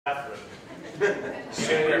bathroom. You're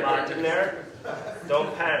gonna get locked in there.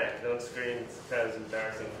 Don't panic. Don't scream. It's kind of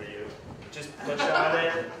embarrassing for you. Just push on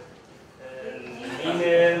it and lean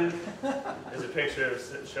in. There's a picture of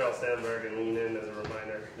Sheryl Sandberg and lean in as a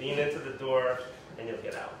reminder. Lean into the door and you'll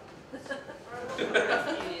get out.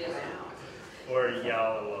 Or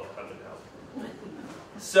yell and we'll come and help.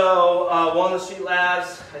 So, Walnut Street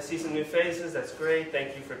Labs, I see some new faces. That's great.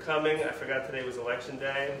 Thank you for coming. I forgot today was election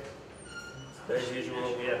day. As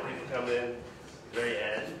usual, we have people come in very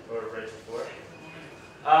end or right before.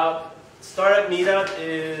 Startup Meetup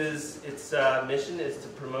its mission is to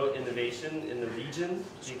promote innovation in the region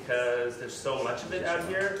because there's so much of it out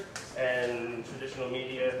here, and traditional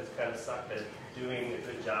media has kind of sucked at doing a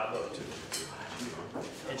good job of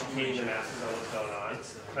educating the masses on what's going on.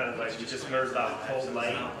 Kind of like we just heard about Cold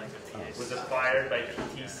Light was acquired by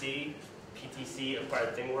PTC. PTC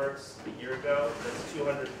acquired ThingWorks a year ago. That's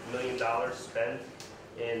 $200 million spent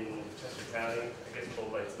in Chester County. I guess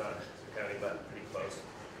Cold Light's not Chester County, but pretty close.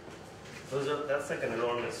 That's like an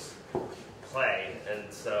enormous play,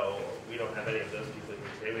 and so we don't have any of those people here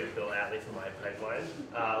today. We have Bill Atlee from iPipeline.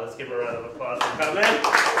 Let's give him a round of applause for coming.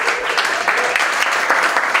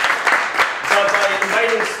 So by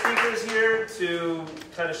inviting speakers here to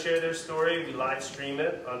kind of share their story, we live stream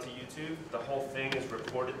it onto YouTube. The whole thing is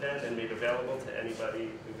recorded then and made available to anybody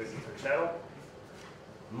who visits our channel.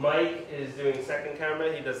 Mike is doing second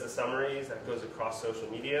camera. He does the summaries. That goes across social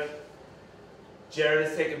media. Jared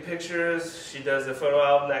is taking pictures. She does the photo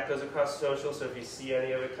album. That goes across social. So if you see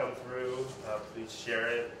any of it come through, please share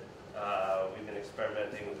it. We've been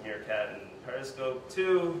experimenting with Meerkat and Periscope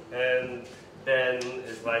too. And Ben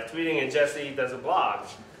is live tweeting, and Jesse does a blog.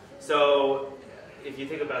 So if you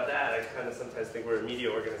think about that, I kind of sometimes think we're a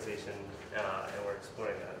media organization, and we're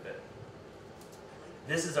exploring that a bit.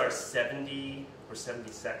 This is our 70 or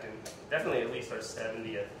 72nd, definitely at least our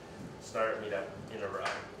 70th Startup Meetup in a row.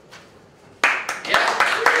 Yeah.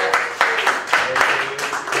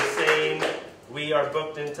 Saying we are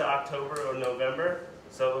booked into October or November,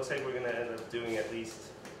 so it looks like we're going to end up doing at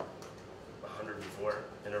least 104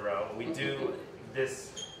 in a row. We do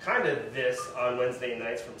this on Wednesday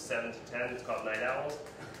nights from 7 to 10. It's called Night Owls.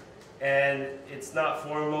 And it's not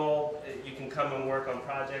formal. You can come and work on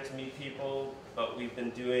projects, meet people, but we've been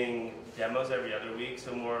doing demos every other week,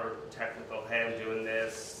 so more technical. Hey, I'm doing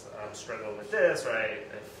this, I'm struggling with this, right?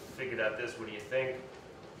 I figured out this, what do you think?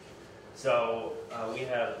 So we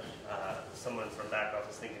have someone from back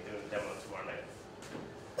office thinking of doing a demo tomorrow night.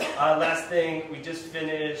 Last thing, we just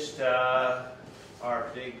finished our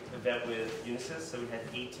big event with Unisys, so we had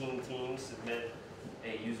 18 teams submit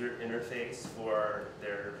a user interface for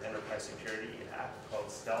their enterprise security app called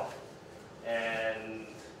Stealth, and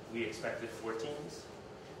we expected 4 teams,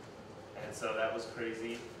 and so that was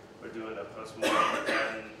crazy. We're doing a postmortem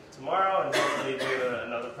again tomorrow, and hopefully do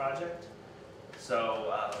another project.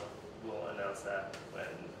 So we'll announce that when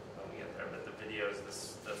we get there. But the videos,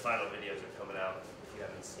 the final videos are coming out. If you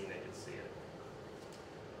haven't seen it, you'll see it.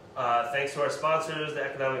 Thanks to our sponsors, the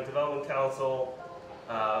Economic Development Council,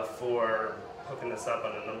 for hooking us up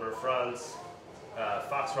on a number of fronts.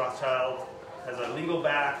 Fox Rothschild has our legal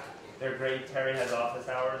back. They're great. Terry has office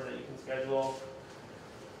hours that you can schedule.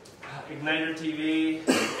 Igniter TV,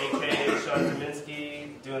 aka Sean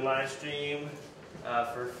Kaminsky, doing live stream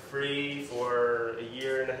for free for a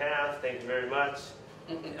year and a half. Thank you very much.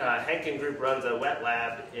 Henkin Group runs a wet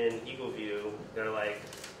lab in Eagleview. They're like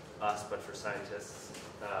us, but for scientists.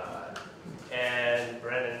 And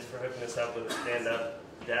Brennan's for hooking us up with a stand-up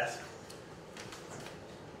desk.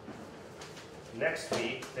 Next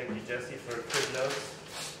week, thank you Jesse for quiz notes.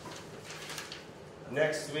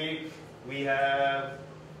 Next week we have,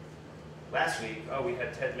 we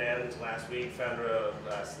had Ted Mann last week, founder of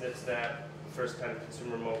SnipSnap, first kind of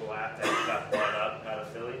consumer mobile app that got bought up out of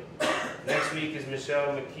Philly. Next week is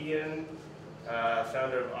Michelle McKeon,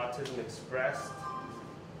 founder of Autism Express.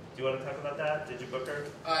 Do you want to talk about that? Did you book her?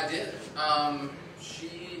 I did. She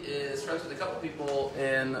is friends with a couple people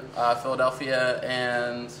in Philadelphia,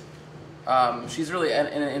 and she's really in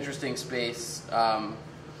an interesting space.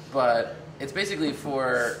 But it's basically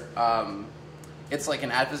for, it's like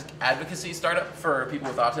an advocacy startup for people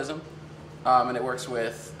with autism. And it works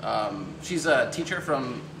with, she's a teacher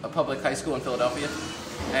from a public high school in Philadelphia.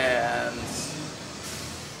 And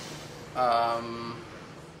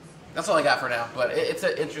that's all I got for now, but it's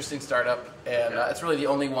an interesting startup, and it's really the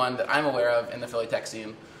only one that I'm aware of in the Philly tech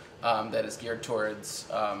scene that is geared towards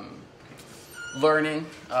learning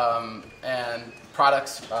and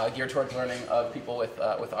products geared towards learning of people with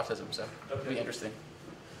autism. So it'll be interesting.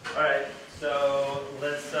 All right. So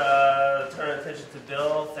let's turn our attention to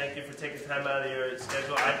Bill. Thank you for taking time out of your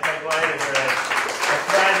schedule. iPipeline is a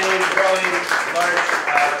thriving, growing,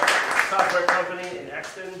 large software company in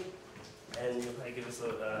Exton. And you'll probably give us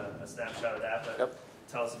a snapshot of that, but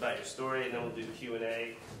tell us about your story, and then we'll do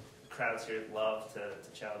Q&A. The crowds here love to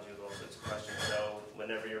challenge you with all sorts of questions. So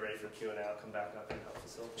whenever you're ready for Q&A, I'll come back up and help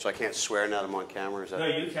facilitate. So I can't swear now that I'm on camera? Is that... No,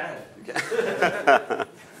 you can. You can.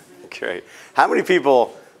 Great. How many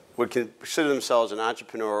people would consider themselves an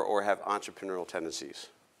entrepreneur or have entrepreneurial tendencies?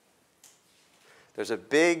 There's a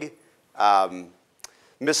big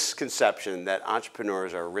misconception that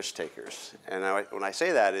entrepreneurs are risk takers. And when I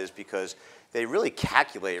say that is because they really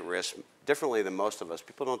calculate risk differently than most of us.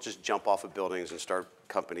 People don't just jump off of buildings and start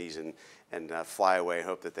companies and fly away and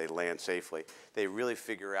hope that they land safely. They really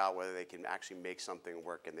figure out whether they can actually make something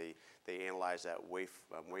work, and they analyze that way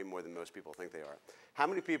more than most people think they are. How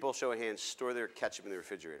many people, show of hands, store their ketchup in the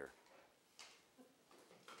refrigerator?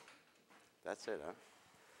 That's it, huh?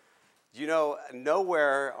 You know,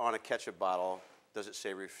 nowhere on a ketchup bottle does it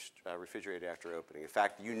say refrigerated after opening. In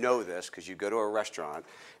fact, you know this because you go to a restaurant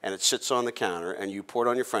and it sits on the counter and you pour it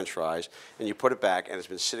on your French fries and you put it back and it's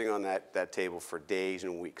been sitting on that table for days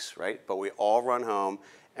and weeks, right? But we all run home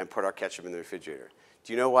and put our ketchup in the refrigerator.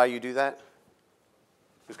 Do you know why you do that?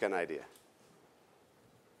 Who's got an idea?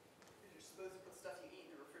 You're supposed to put stuff you eat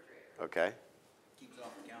in the refrigerator. Okay. Keeps it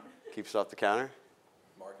off the counter. Keeps it off the counter?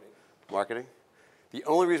 Marketing. Marketing? The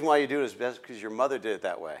only reason why you do it is because your mother did it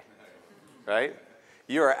that way. Right?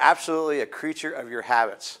 You are absolutely a creature of your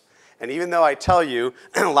habits. And even though I tell you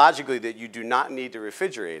logically that you do not need to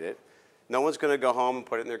refrigerate it, no one's going to go home and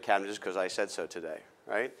put it in their cabinet just because I said so today.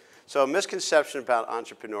 Right? So a misconception about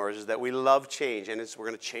entrepreneurs is that we love change and we're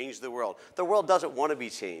going to change the world. The world doesn't want to be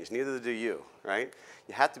changed. Neither do you. Right?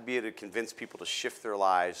 You have to be able to convince people to shift their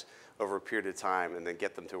lives over a period of time and then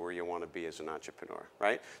get them to where you want to be as an entrepreneur,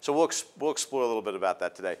 right? So we'll explore a little bit about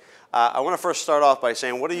that today. I want to first start off by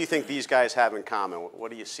saying, what do you think these guys have in common? What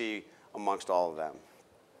do you see amongst all of them?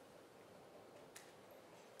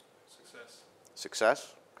 Success.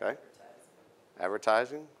 Success, okay.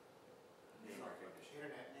 Advertising.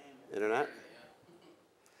 Internet.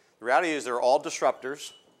 The reality is they're all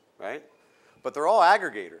disruptors, right? But they're all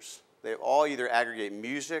aggregators. They all either aggregate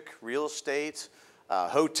music, real estate,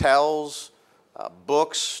 hotels,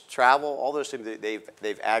 books, travel, all those things.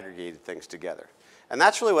 They've aggregated things together. And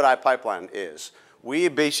that's really what iPipeline is. We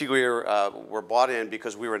basically were bought in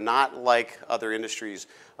because we were not like other industries.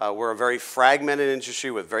 We're a very fragmented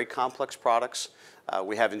industry with very complex products.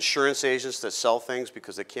 We have insurance agents that sell things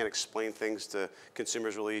because they can't explain things to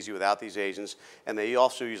consumers really easy without these agents. And they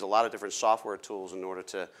also use a lot of different software tools in order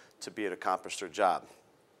to be able to accomplish their job.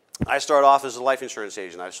 I started off as a life insurance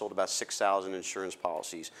agent. I sold about 6,000 insurance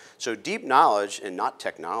policies. So deep knowledge and not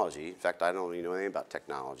technology. In fact, I don't even know anything about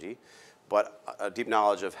technology, but a deep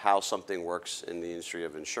knowledge of how something works in the industry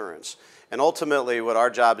of insurance. And ultimately, what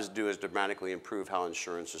our job is to do is dramatically improve how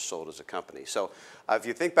insurance is sold as a company. So if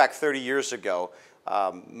you think back 30 years ago,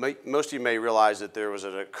 most of you may realize that there was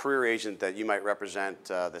a career agent that you might represent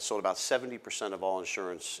that sold about 70% of all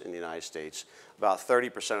insurance in the United States. About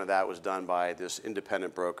 30% of that was done by this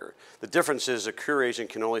independent broker. The difference is a career agent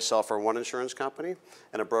can only sell for one insurance company,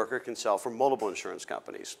 and a broker can sell for multiple insurance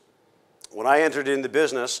companies. When I entered into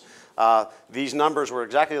business, these numbers were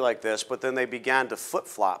exactly like this, but then they began to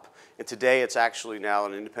flip-flop. And today, it's actually now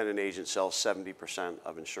an independent agent sells 70%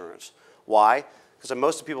 of insurance. Why? Because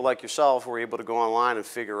most of the people like yourself were able to go online and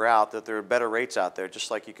figure out that there are better rates out there,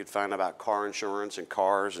 just like you could find about car insurance and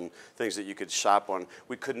cars and things that you could shop on.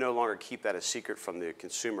 We could no longer keep that a secret from the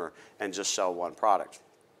consumer and just sell one product.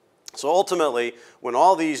 So ultimately, when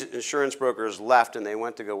all these insurance brokers left and they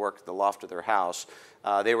went to go work at the loft of their house,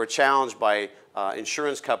 they were challenged by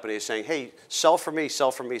insurance companies saying, hey, sell for me,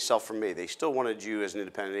 sell for me, sell for me. They still wanted you as an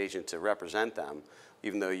independent agent to represent them,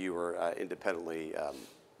 even though you were independently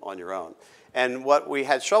on your own. And what we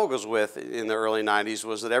had struggles with in the early 90s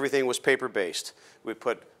was that everything was paper-based. We'd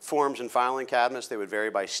put forms in filing cabinets. They would vary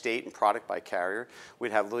by state and product by carrier.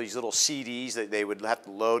 We'd have these little CDs that they would have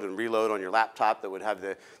to load and reload on your laptop that would have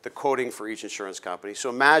the quoting for each insurance company. So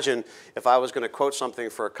imagine if I was going to quote something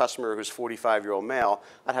for a customer who's 45-year-old male,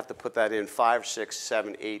 I'd have to put that in 5, 6,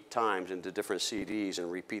 7, 8 times into different CDs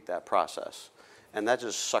and repeat that process. And that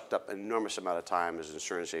just sucked up an enormous amount of time as an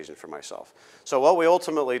insurance agent for myself. So what we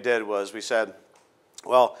ultimately did was we said,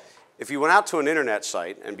 well, if you went out to an internet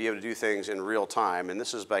site and be able to do things in real time, and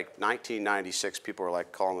this is like 1996, people were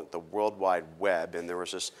like calling it the World Wide Web, and there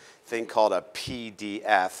was this thing called a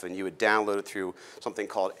PDF, and you would download it through something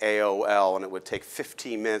called AOL, and it would take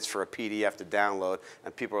 15 minutes for a PDF to download,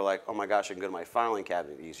 and people were like, oh my gosh, I can go to my filing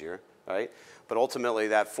cabinet easier. right? But ultimately,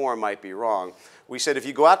 that form might be wrong. We said if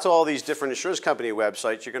you go out to all these different insurance company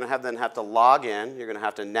websites, you're going to then have to log in, you're going to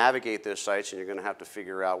have to navigate those sites, and you're going to have to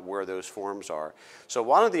figure out where those forms are. So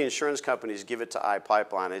why don't the insurance companies give it to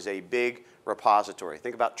iPipeline as a big repository?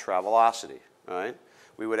 Think about Travelocity, right?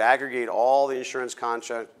 We would aggregate all the insurance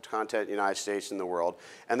content in the United States and the world.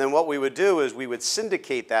 And then what we would do is we would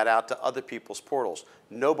syndicate that out to other people's portals.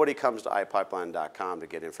 Nobody comes to iPipeline.com to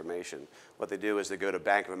get information. What they do is they go to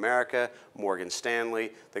Bank of America, Morgan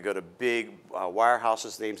Stanley, they go to big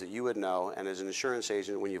wirehouses, names that you would know, and as an insurance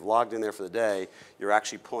agent, when you've logged in there for the day, you're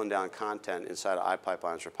actually pulling down content inside of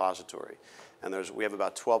iPipeline's repository. And we have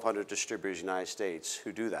about 1,200 distributors in the United States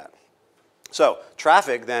who do that. So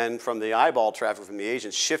traffic then from the eyeball traffic from the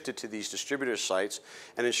agents shifted to these distributor sites,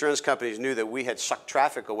 and insurance companies knew that we had sucked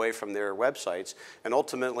traffic away from their websites, and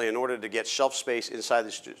ultimately in order to get shelf space inside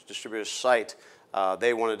the distributor's site,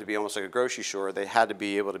 they wanted to be almost like a grocery store. They had to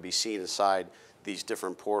be able to be seen inside these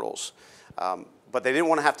different portals. But they didn't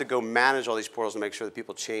want to have to go manage all these portals and make sure that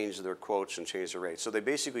people changed their quotes and changed their rates. So they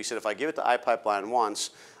basically said, if I give it to iPipeline once,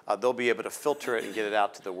 they'll be able to filter it and get it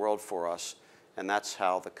out to the world for us. And that's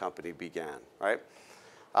how the company began, right?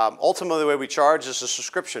 Ultimately, the way we charge is a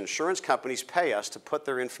subscription. Insurance companies pay us to put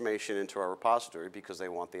their information into our repository because they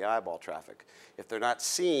want the eyeball traffic. If they're not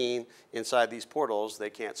seen inside these portals, they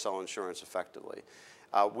can't sell insurance effectively.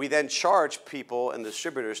 We then charge people and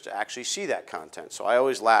distributors to actually see that content. So I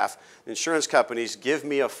always laugh. Insurance companies give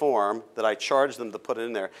me a form that I charge them to put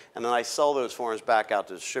in there, and then I sell those forms back out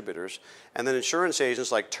to distributors. And then insurance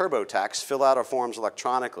agents like TurboTax fill out our forms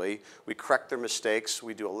electronically. We correct their mistakes.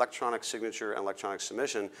 We do electronic signature and electronic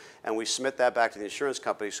submission, and we submit that back to the insurance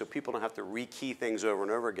company so people don't have to rekey things over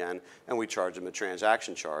and over again, and we charge them a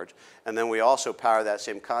transaction charge. And then we also power that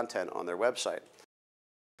same content on their website.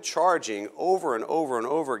 Charging over and over and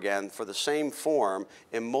over again for the same form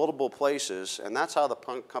in multiple places, and that's how the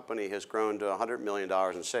company has grown to $100 million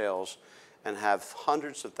in sales and have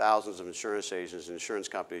hundreds of thousands of insurance agents and insurance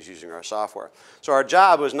companies using our software. So our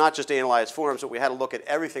job was not just to analyze forms, but we had to look at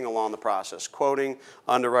everything along the process: quoting,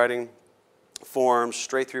 underwriting, forms,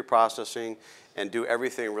 straight through processing, and do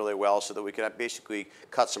everything really well so that we could basically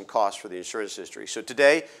cut some costs for the insurance industry. So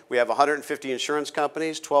today, we have 150 insurance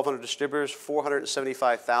companies, 1,200 distributors,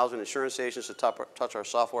 475,000 insurance agents that touch our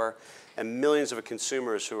software, and millions of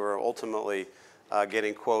consumers who are ultimately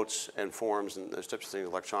getting quotes and forms and those types of things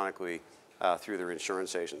electronically through their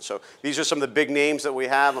insurance agents. So these are some of the big names that we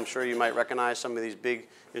have. I'm sure you might recognize some of these big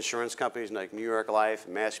insurance companies like New York Life,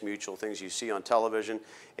 Mass Mutual, things you see on television.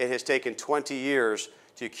 It has taken 20 years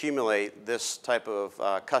to accumulate this type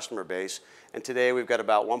of customer base. And today we've got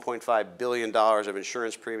about $1.5 billion of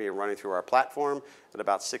insurance premium running through our platform and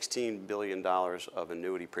about $16 billion of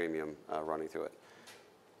annuity premium running through it.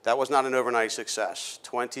 That was not an overnight success.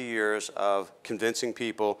 20 years of convincing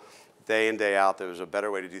people day in, day out there was a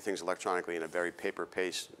better way to do things electronically in a very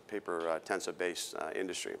paper-intensive based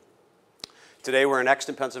industry. Today we're in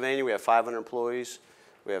Exton, Pennsylvania. We have 500 employees.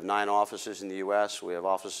 We have 9 offices in the US. We have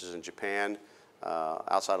offices in Japan,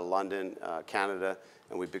 outside of London, Canada,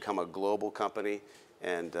 and we've become a global company.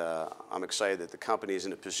 And I'm excited that the company is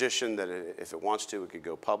in a position that if it wants to, it could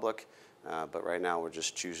go public. But right now, we're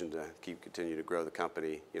just choosing to continue to grow the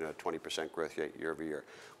company, 20% growth year over year.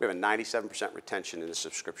 We have a 97% retention in the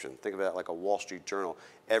subscription. Think of that like a Wall Street Journal.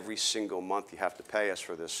 Every single month, you have to pay us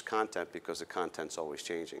for this content because the content's always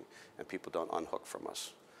changing, and people don't unhook from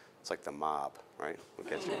us. It's like the mob, right?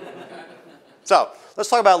 So let's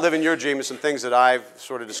talk about living your dream and some things that I've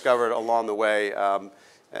sort of discovered along the way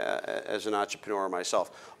as an entrepreneur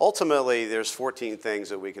myself. Ultimately, there's 14 things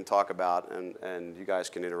that we can talk about, and you guys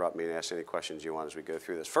can interrupt me and ask any questions you want as we go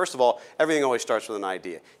through this. First of all, everything always starts with an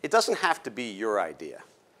idea. It doesn't have to be your idea.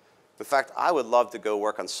 In fact, I would love to go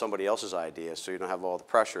work on somebody else's idea so you don't have all the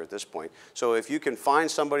pressure at this point. So if you can find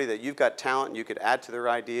somebody that you've got talent and you could add to their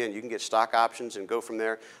idea and you can get stock options and go from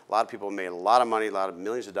there, a lot of people have made a lot of money, a lot of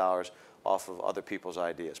millions of dollars off of other people's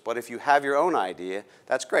ideas. But if you have your own idea,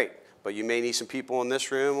 that's great. But you may need some people in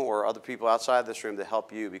this room or other people outside this room to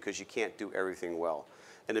help you because you can't do everything well.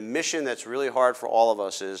 And a mission that's really hard for all of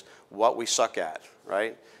us is what we suck at,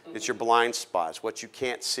 right? It's your blind spots, what you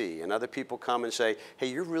can't see. And other people come and say, hey,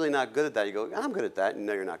 you're really not good at that. You go, I'm good at that. And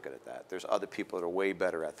no, you're not good at that. There's other people that are way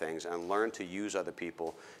better at things, and learn to use other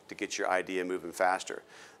people to get your idea moving faster.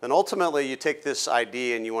 Then ultimately, you take this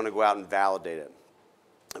idea and you want to go out and validate it.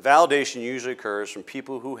 Validation usually occurs from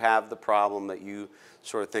people who have the problem that you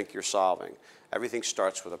sort of think you're solving. Everything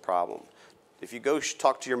starts with a problem. If you go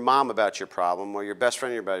talk to your mom about your problem or your best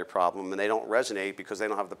friend about your problem and they don't resonate because they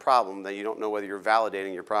don't have the problem, then you don't know whether you're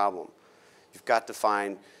validating your problem. You've got to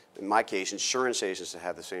find In my case, insurance agents that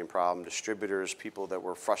had the same problem, distributors, people that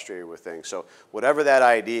were frustrated with things. So whatever that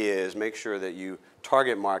idea is, make sure that you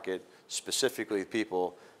target market specifically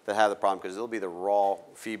people that have the problem, because it'll be the raw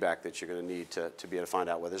feedback that you're going to need to be able to find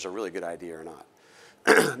out whether it's a really good idea or not.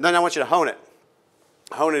 Then I want you to hone it.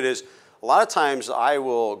 Hone it is, a lot of times I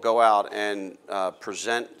will go out and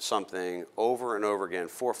present something over and over again,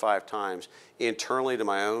 4 or 5 times, internally to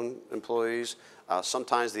my own employees,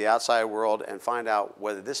 sometimes the outside world, and find out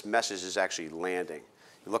whether this message is actually landing.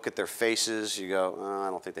 You look at their faces, you go, oh, I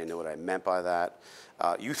don't think they know what I meant by that.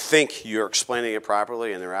 You think you're explaining it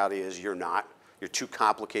properly, and the reality is you're not. You're too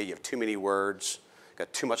complicated, you have too many words,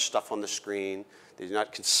 got too much stuff on the screen, they're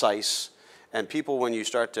not concise. And people, when you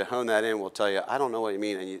start to hone that in, will tell you, I don't know what you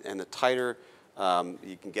mean, and the tighter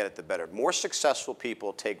you can get it, the better. More successful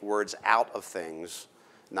people take words out of things,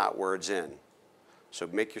 not words in. So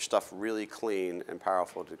make your stuff really clean and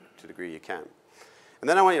powerful to the degree you can. And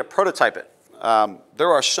then I want you to prototype it. There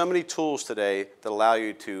are so many tools today that allow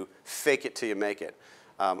you to fake it till you make it.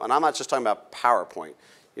 And I'm not just talking about PowerPoint.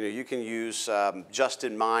 You know, you can use just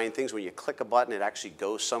in mind things when you click a button, it actually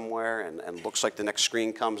goes somewhere and looks like the next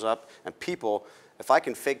screen comes up. And people, if I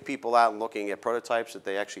can fake people out looking at prototypes that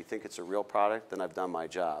they actually think it's a real product, then I've done my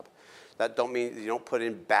job. That don't mean you don't put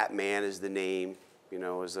in Batman as the name, you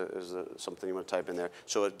know, as something you want to type in there.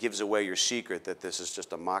 So it gives away your secret that this is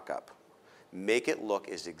just a mock-up. Make it look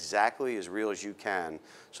as exactly as real as you can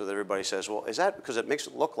so that everybody says, well, is that because it makes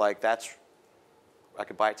it look like I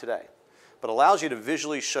could buy it today. But allows you to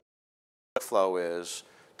visually show what the flow is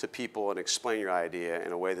to people and explain your idea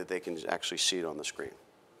in a way that they can actually see it on the screen.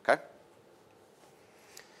 Okay?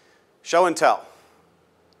 Show and tell.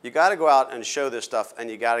 You got to go out and show this stuff, and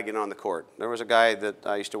you got to get on the court. There was a guy that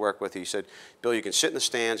I used to work with. He said, Bill, you can sit in the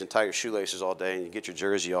stands and tie your shoelaces all day and you get your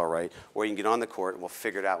jersey all right, or you can get on the court and we'll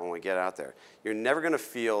figure it out when we get out there. You're never going to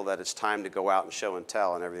feel that it's time to go out and show and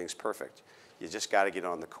tell and everything's perfect. You just got to get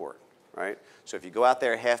on the court. Right? So if you go out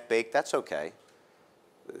there half-baked, that's okay.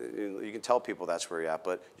 You can tell people that's where you're at,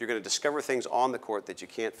 but you're going to discover things on the court that you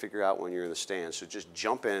can't figure out when you're in the stands. So just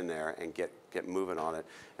jump in there and get moving on it,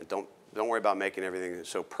 and don't worry about making everything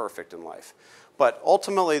so perfect in life. But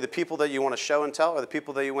ultimately, the people that you want to show and tell are the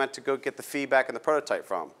people that you went to go get the feedback and the prototype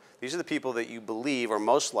from. These are the people that you believe are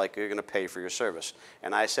most likely going to pay for your service.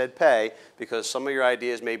 And I said pay because some of your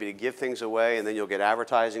ideas may be to give things away and then you'll get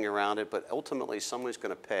advertising around it, but ultimately someone's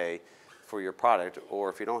going to pay for your product, or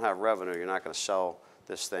if you don't have revenue, you're not going to sell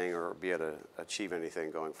this thing or be able to achieve anything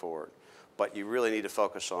going forward. But you really need to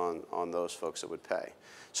focus on those folks that would pay.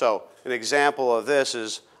 So an example of this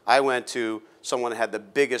is I went to someone that had the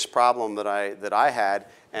biggest problem that I had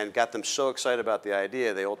and got them so excited about the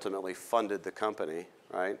idea, they ultimately funded the company,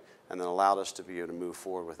 right? And then allowed us to be able to move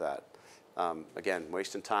forward with that. Again,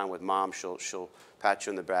 wasting time with mom, she'll pat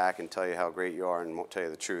you in the back and tell you how great you are and won't tell you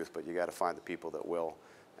the truth, but you got to find the people that will,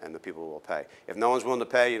 and the people who will pay. If no one's willing to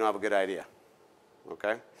pay, you don't have a good idea.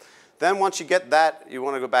 Okay? Then once you get that, you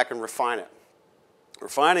want to go back and refine it.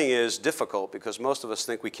 Refining is difficult because most of us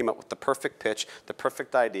think we came up with the perfect pitch, the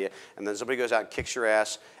perfect idea, and then somebody goes out and kicks your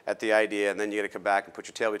ass at the idea, and then you got to come back and put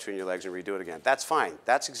your tail between your legs and redo it again. That's fine.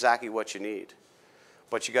 That's exactly what you need.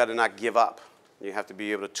 But you got to not give up. You have to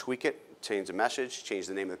be able to tweak it, change the message, change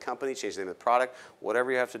the name of the company, change the name of the product,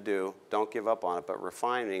 whatever you have to do, don't give up on it. But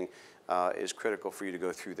refining is critical for you to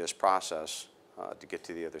go through this process to get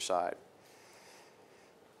to the other side.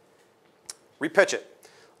 Repitch it.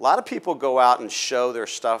 A lot of people go out and show their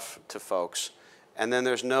stuff to folks, and then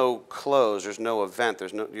there's no close, there's no event, you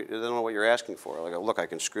don't know what you're asking for. Like, look, I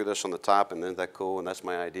can screw this on the top, and isn't that cool, and that's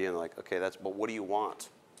my idea, and like, okay, but what do you want?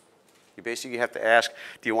 You basically have to ask,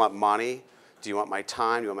 do you want money? Do you want my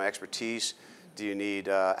time? Do you want my expertise? Do you need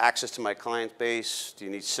access to my client base? Do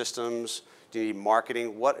you need systems? Do you need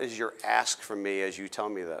marketing? What is your ask from me as you tell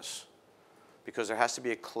me this? Because there has to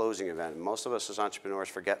be a closing event. Most of us as entrepreneurs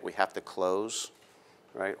forget we have to close.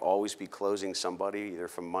 Right? Always be closing somebody, either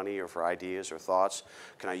for money or for ideas or thoughts.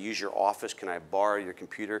 Can I use your office? Can I borrow your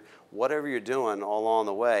computer? Whatever you're doing all along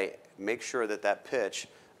the way, make sure that that pitch,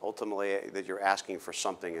 ultimately, that you're asking for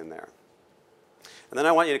something in there. And then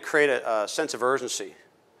I want you to create a sense of urgency.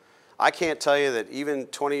 I can't tell you that even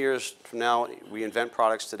 20 years from now, we invent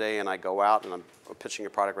products today, and I go out, and I'm pitching a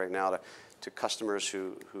product right now to customers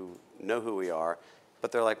who know who we are,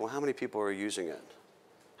 but they're like, well, how many people are using it?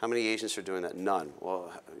 How many agents are doing that? None.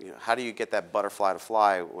 Well, how do you get that butterfly to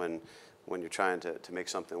fly when you're trying to make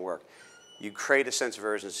something work? You create a sense of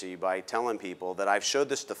urgency by telling people that I've showed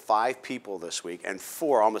this to 5 people this week, and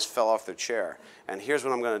 4 almost fell off their chair. And here's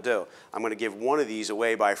what I'm going to do. I'm going to give 1 of these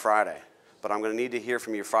away by Friday. But I'm going to need to hear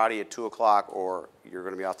from you Friday at 2 o'clock, or you're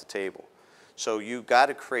going to be off the table. So you've got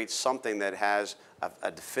to create something that has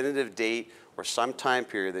a definitive date or some time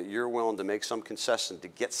period that you're willing to make some concession to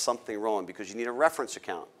get something rolling, because you need a reference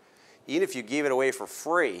account. Even if you gave it away for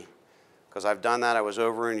free, because I've done that. I was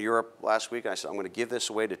over in Europe last week, and I said, I'm going to give this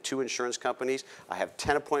away to 2 insurance companies. I have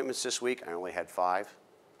 10 appointments this week. I only had 5,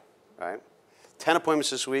 right? 10 appointments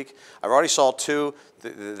this week. I've already saw 2.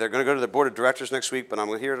 They're going to go to the board of directors next week, but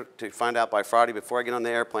I'm here to find out by Friday before I get on the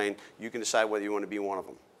airplane. You can decide whether you want to be one of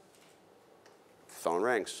them. Phone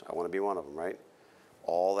rings. I want to be one of them, right?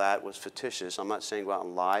 All that was fictitious. I'm not saying go out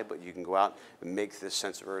and lie, but you can go out and make this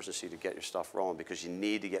sense of urgency to get your stuff rolling, because you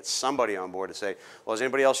need to get somebody on board to say, well, is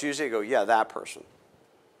anybody else using it? You go, yeah, that person,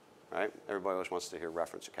 right? Everybody always wants to hear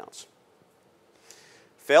reference accounts.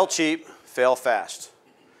 Fail cheap, fail fast.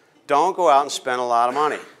 Don't go out and spend a lot of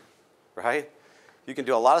money, right? You can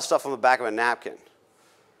do a lot of stuff on the back of a napkin,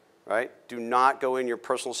 right? Do not go in your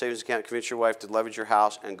personal savings account, convince your wife to leverage your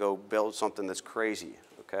house, and go build something that's crazy,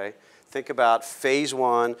 okay? Think about phase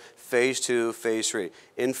 1, phase 2, phase 3.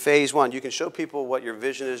 In phase 1, you can show people what your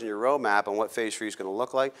vision is and your roadmap and what phase 3 is going to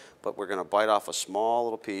look like, but we're going to bite off a small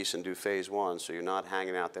little piece and do phase 1, so you're not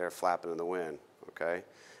hanging out there flapping in the wind, okay?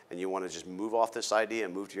 And you want to just move off this idea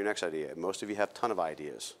and move to your next idea. Most of you have a ton of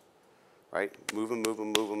ideas, right? Move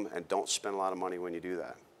them, and don't spend a lot of money when you do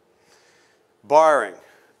that. Borrowing.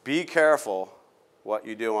 Be careful what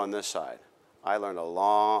you do on this side. I learned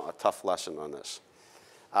a tough lesson on this.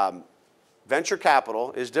 Venture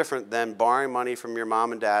capital is different than borrowing money from your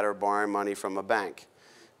mom and dad or borrowing money from a bank.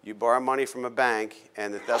 You borrow money from a bank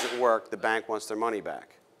and it doesn't work, the bank wants their money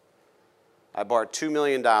back. I borrowed $2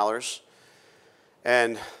 million,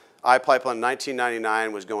 and iPipeline in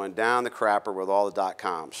 1999 was going down the crapper with all the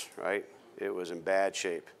dot-coms, right? It was in bad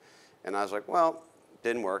shape. And I was like, well,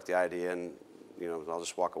 didn't work, the idea, and I'll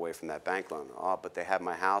just walk away from that bank loan. Oh, but they have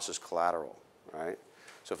my house as collateral, right?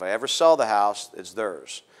 So if I ever sell the house, it's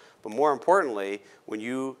theirs. But more importantly, when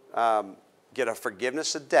you get a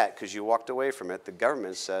forgiveness of debt because you walked away from it, the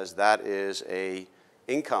government says that is an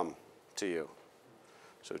income to you.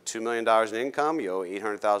 So $2 million in income, you owe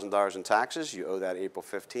 $800,000 in taxes, you owe that April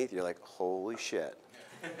 15th, you're like, holy shit,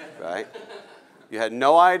 right? You had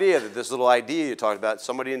no idea that this little idea you talked about,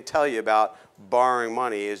 somebody didn't tell you about borrowing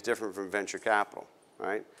money is different from venture capital,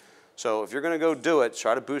 right? So if you're going to go do it,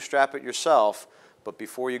 try to bootstrap it yourself. But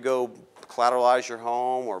before you go collateralize your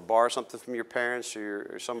home or borrow something from your parents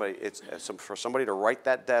or somebody, for somebody to write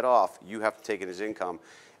that debt off, you have to take it as income.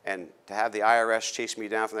 And to have the IRS chase me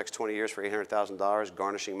down for the next 20 years for $800,000,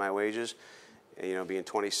 garnishing my wages, and, being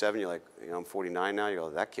 27, you're like, I'm 49 now, you're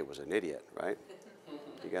like, that kid was an idiot, right?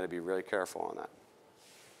 You got to be really careful on that.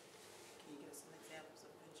 Can you give us some examples of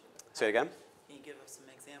venture capital? Say it again? Can you give us some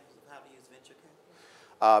examples of how to use venture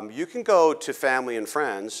capital? You can go to family and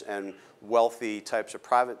friends and wealthy types of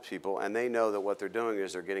private people, and they know that what they're doing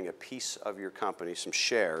is they're getting a piece of your company, some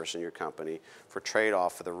shares in your company, for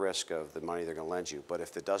trade-off for the risk of the money they're going to lend you. But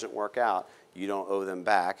if it doesn't work out, you don't owe them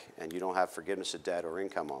back, and you don't have forgiveness of debt or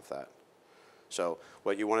income off that. So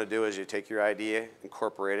what you want to do is you take your idea,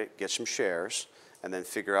 incorporate it, get some shares, and then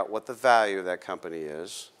figure out what the value of that company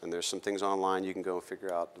is. And there's some things online you can go and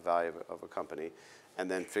figure out the value of a company, and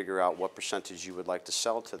then figure out what percentage you would like to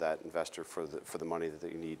sell to that investor for the money that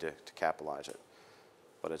you need to capitalize it.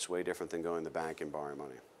 But it's way different than going to the bank and borrowing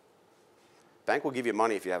money. Bank will give you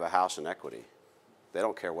money if you have a house in equity. They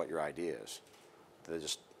don't care what your idea is. They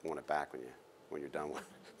just want it back when you're done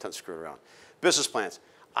screwing around. Business plans.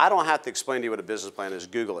 I don't have to explain to you what a business plan is.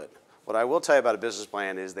 Google it. What I will tell you about a business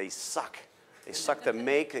plan is they suck. They suck to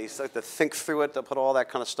make, they suck to think through it, to put all that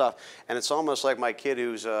kind of stuff. And it's almost like my kid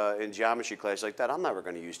who's in geometry class like that. I'm never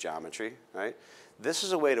going to use geometry, right? This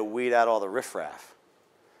is a way to weed out all the riffraff.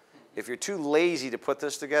 If you're too lazy to put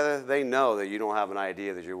this together, they know that you don't have an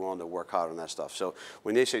idea that you're willing to work hard on that stuff. So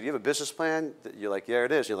when they say, do you have a business plan? You're like, yeah,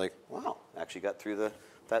 it is. You're like, wow, actually got through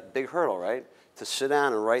that big hurdle, right? To sit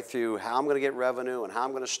down and write through how I'm going to get revenue and how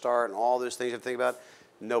I'm going to start and all those things you have to think about.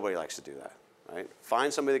 Nobody likes to do that, right?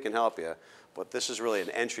 Find somebody that can help you. But this is really an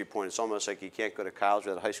entry point. It's almost like you can't go to college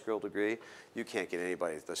with a high school degree. You can't get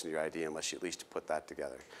anybody to listen to your idea unless you at least put that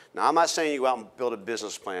together. Now, I'm not saying you go out and build a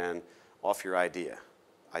business plan off your idea.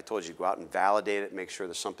 I told you go out and validate it, make sure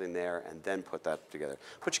there's something there, and then put that together.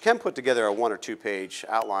 But you can put together a 1 or 2 page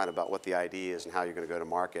outline about what the idea is and how you're going to go to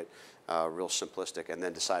market, real simplistic, and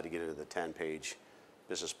then decide to get into the 10-page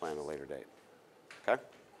business plan at a later date. Okay?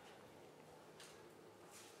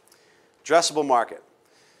 Addressable market.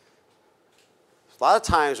 A lot of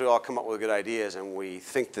times we all come up with good ideas and we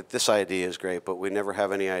think that this idea is great, but we never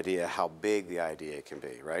have any idea how big the idea can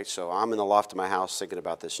be, right? So I'm in the loft of my house thinking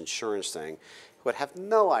about this insurance thing, but have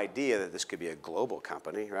no idea that this could be a global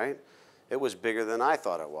company, right? It was bigger than I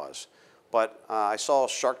thought it was. But I saw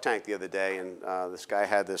Shark Tank the other day, and this guy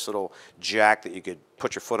had this little jack that you could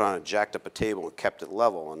put your foot on and jacked up a table and kept it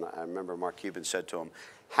level. And I remember Mark Cuban said to him,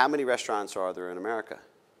 how many restaurants are there in America?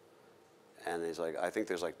 And he's like, I think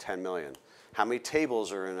there's like 10 million. How many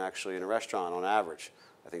tables are actually in a restaurant on average?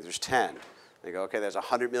 I think there's 10. They go, okay, there's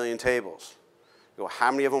 100 million tables. You go,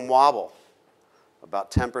 how many of them wobble?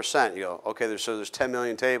 About 10%. You go, okay, so there's 10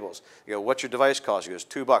 million tables. You go, what's your device cost? He goes,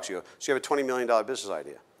 $2. You go, so you have a $20 million business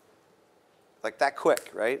idea. Like that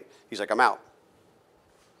quick, right? He's like, I'm out.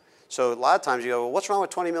 So a lot of times you go, well, what's wrong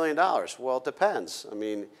with $20 million? Well, it depends. I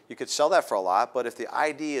mean, you could sell that for a lot, but if the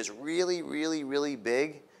idea is really, really, really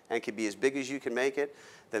big and can be as big as you can make it,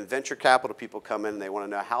 then venture capital people come in and they want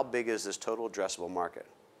to know how big is this total addressable market.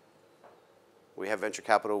 We have venture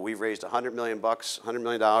capital. We've raised $100 million,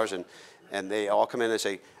 and they all come in and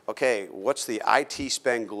say, okay, what's the IT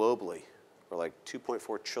spend globally? We're like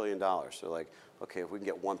 $2.4 trillion. They're like, okay, if we can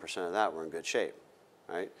get 1% of that, we're in good shape,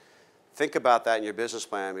 right? Think about that in your business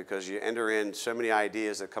plan because you enter in so many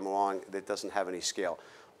ideas that come along that doesn't have any scale.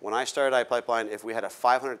 When I started iPipeline, if we had a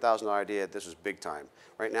 $500,000 idea, this was big time.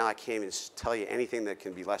 Right now, I can't even tell you anything that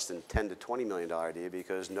can be less than $10 to $20 million idea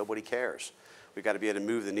because nobody cares. We've got to be able to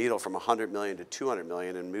move the needle from 100 million to 200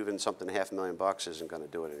 million, and moving something $500,000 isn't going to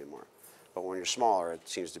do it anymore. But when you're smaller, it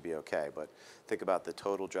seems to be okay. But think about the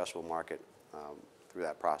total addressable market through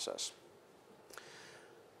that process.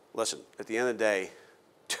 Listen, at the end of the day,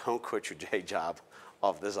 don't quit your day job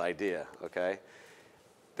off this idea, okay?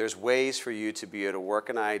 There's ways for you to be able to work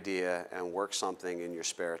an idea and work something in your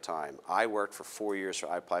spare time. I worked for 4 years for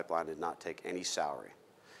iPipeline, did not take any salary.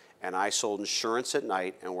 And I sold insurance at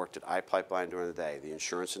night and worked at iPipeline during the day. The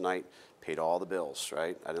insurance at night paid all the bills,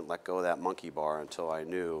 right? I didn't let go of that monkey bar until I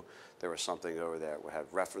knew there was something over there that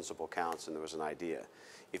had referenceable counts and there was an idea.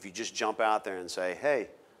 If you just jump out there and say, hey,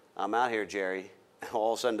 I'm out here, Jerry, and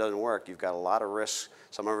all of a sudden it doesn't work, you've got a lot of risks.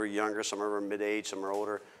 Some of them are younger, some of them are mid-age, some are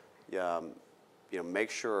older.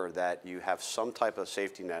 Make sure that you have some type of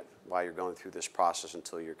safety net while you're going through this process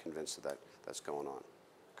until you're convinced that that's going on,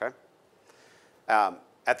 okay?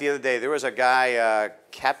 At the end of the day, there was a guy,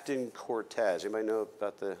 Captain Cortez. Anybody know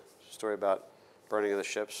about the story about burning of the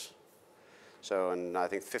ships? So in, I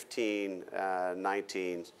think,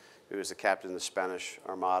 1519, he was the captain of the Spanish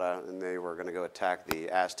Armada, and they were going to go attack the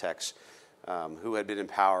Aztecs, who had been in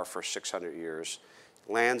power for 600 years.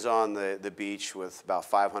 Lands on the beach with about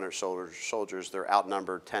 500 soldiers. They're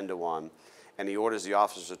outnumbered 10 to 1. And he orders the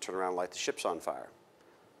officers to turn around and light the ships on fire.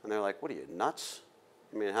 And they're like, what are you, nuts?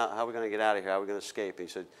 I mean, how are we going to get out of here? How are we going to escape? And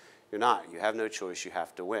he said, you're not. You have no choice. You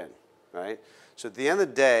have to win, right? So at the end of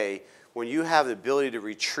the day, when you have the ability to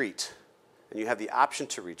retreat and you have the option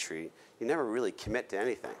to retreat, you never really commit to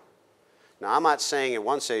anything. Now, I'm not saying in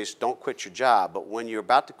one sense, don't quit your job, but when you're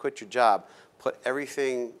about to quit your job, put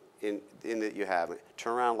everything in that you have.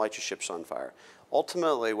 Turn around and light your ships on fire.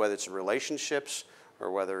 Ultimately, whether it's relationships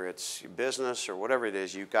or whether it's your business or whatever it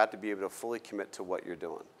is, you've got to be able to fully commit to what you're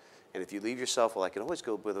doing. And if you leave yourself, well, I can always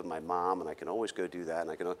go with my mom, and I can always go do that,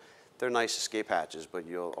 and they're nice escape hatches, but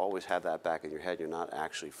you'll always have that back in your head. You're not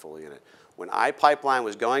actually fully in it. When iPipeline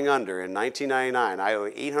was going under in 1999, I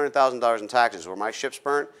owed $800,000 in taxes. Were my ships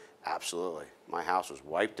burnt? Absolutely. My house was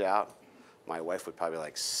wiped out. My wife would probably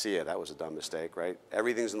like, see it, that was a dumb mistake, right?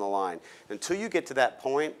 Everything's in the line. Until you get to that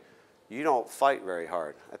point, you don't fight very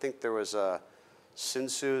hard. I think there was Sun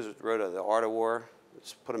Tzu wrote The Art of War.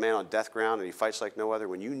 It's put a man on death ground and he fights like no other.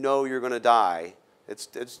 When you know you're going to die, it's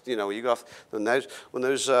you know, you go off, when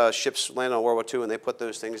those ships landed on World War II and they put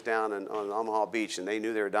those things down on Omaha Beach and they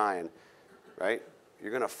knew they were dying, right?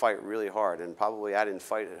 You're going to fight really hard. And probably I didn't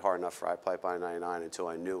fight it hard enough for iPipeline 99 until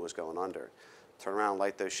I knew it was going under. Turn around,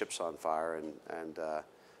 light those ships on fire, and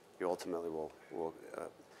you ultimately will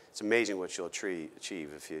it's amazing what you'll achieve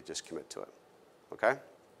if you just commit to it. Okay?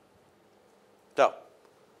 So,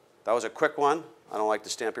 that was a quick one. I don't like to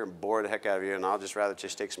stand up here and bore the heck out of you, and I'll just rather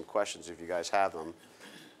just take some questions if you guys have them.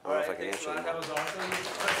 I don't know if I can answer them. That was awesome.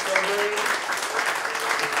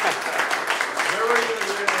 Where were you a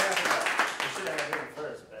year and a half ago? We should have had him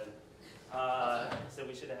first, Ben. So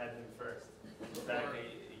we should have had him first. Back a year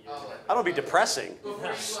and a half ago. I don't be depressing. Before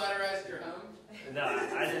you slatterized your home? No,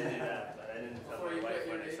 I didn't do that, but I didn't tell my wife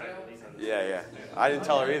when I signed the lease on the Yeah. I didn't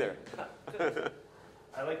tell her either.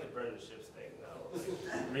 I like the burn the ships thing, though.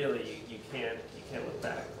 Like, really, you can't look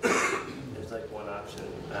back. There's like one option.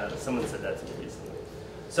 Someone said that to me recently.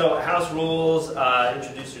 So, house rules.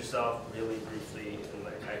 Introduce yourself really briefly in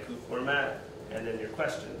like haiku format, and then your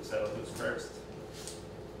question. So, who's first?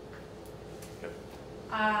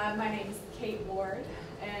 My name's Kate Ward,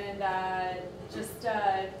 and just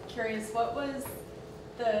curious, what was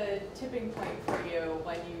the tipping point for you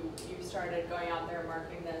when you started going out there and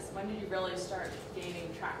marketing this? When did you really start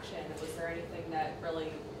gaining traction? Was there anything that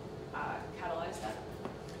really catalyzed that?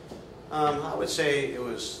 I would say it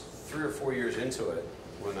was 3 or 4 years into it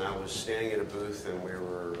when I was standing at a booth and we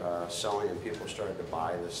were selling and people started to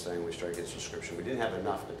buy this thing. We started getting subscription. We didn't have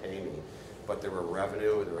enough to pay me, but there were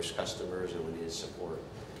revenue, there was customers, and we needed support.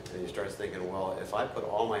 And you start thinking, well, if I put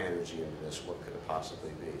all my energy into this, what could it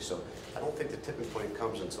possibly be? So I don't think the tipping point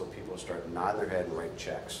comes until people start nodding their head and write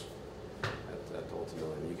checks.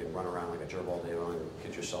 Ultimately, and you can run around like a gerbil all day long and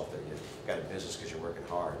kid yourself that you got a business because you're working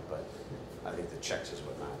hard, but I think the checks is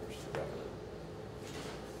what matters, the revenue.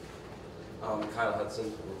 Kyle Hudson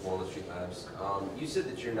with Walnut Street Labs. You said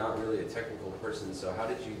that you're not really a technical person, so how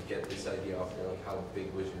did you get this idea off there? Like, how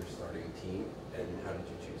big was your starting team, and how did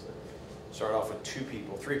you choose them? Started off with 2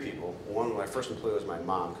 people, 3 people. One, my first employee was my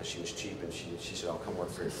mom because she was cheap and she said, I'll come work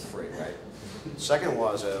for you for free, right? Second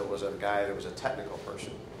was a guy that was a technical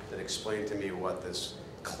person that explained to me what this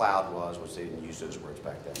cloud was, which they didn't use those words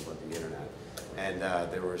back then, but the internet. And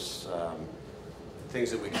there was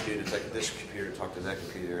things that we could do to take this computer, talk to that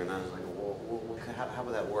computer, and I was like, well how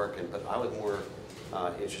would that work? But I was more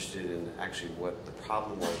interested in actually what the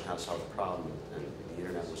problem was and how to solve the problem, and the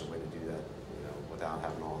internet was a way to do that, without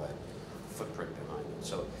having all that footprint behind it.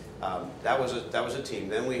 So that was a team.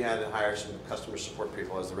 Then we had to hire some customer support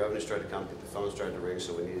people as the revenue started to come. The phone started to ring,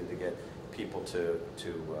 so we needed to get people to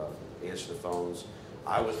answer the phones.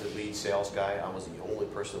 I was the lead sales guy. I was the only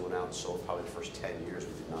person that went out and sold. Probably the first 10 years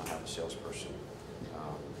we did not have a salesperson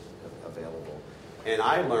available. And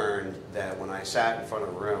I learned that when I sat in front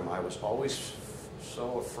of a room, I was always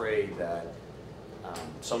so afraid that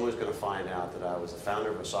someone was going to find out that I was the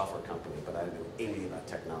founder of a software company, but I didn't know anything about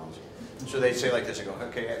technology. So they'd say like this, I go,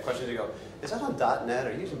 okay, questions, they go, is that on .NET?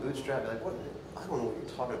 Are you using Bootstrap? They're like, what? I don't know what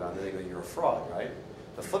you're talking about. And then they go, you're a fraud, right?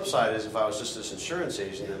 The flip side is if I was just this insurance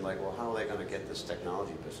agent, then like, well, how are they going to get this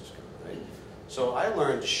technology business going, right? So I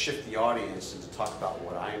learned to shift the audience and to talk about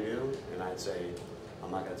what I knew, and I'd say,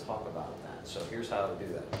 I'm not going to talk about that. So here's how to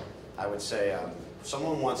do that. I would say,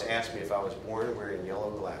 someone once asked me if I was born wearing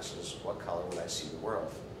yellow glasses, what color would I see the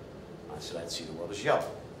world? I said, I'd see the world as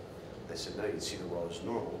yellow. They said, no, you'd see the world as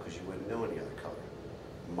normal because you wouldn't know any other color.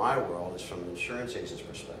 My world is from an insurance agent's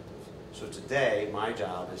perspective. So today, my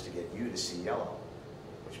job is to get you to see yellow,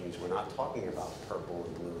 which means we're not talking about purple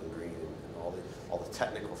and blue and green and all the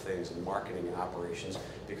technical things and marketing and operations,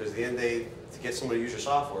 because at the end of the day, to get someone to use your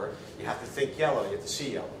software, you have to think yellow, you have to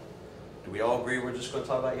see yellow. Do we all agree we're just going to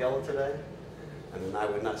talk about yellow today? And then I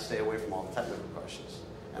would not stay away from all the technical questions.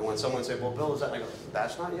 And when someone said, well, Bill, is that? And I go,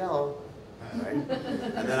 that's not yellow, right?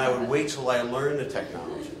 And then I would wait till I learned the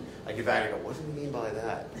technology. I get back and I go, what do you mean by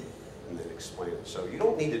that? And then explain it. So you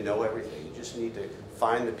don't need to know everything. You just need to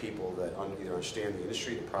find the people that either understand the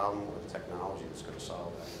industry, the problem, or the technology that's going to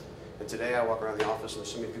solve that. And today I walk around the office and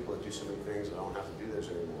there's so many people that do so many things that I don't have to do those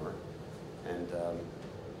anymore. And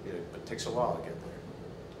it takes a while to get there.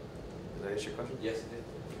 Did that answer your question? Yes, it did.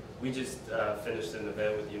 We just finished an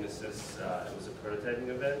event with Unisys. It was a prototyping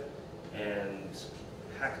event, and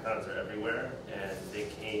hackathons are everywhere. And they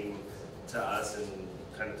came to us and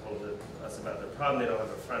kind of told us about their problem. They don't have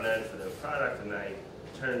a front end for their product. And I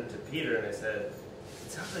turned to Peter and I said,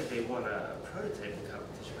 it sounds like they won a prototyping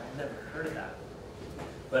competition. I've never heard of that.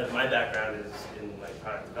 But my background is in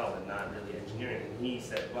product development, not really engineering. And he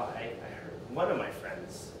said, well, I heard one of my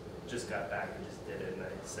friends just got back and just did it. And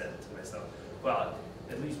I said to myself, well,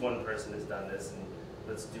 at least one person has done this, and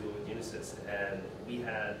let's do it with Unisys. And we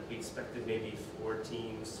expected maybe 4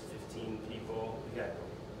 teams, 15 people. We got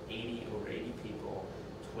over 80 people,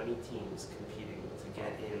 20 teams competing to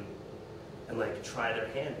get in and try their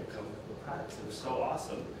hand and come up with products. It was so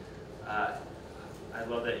awesome. I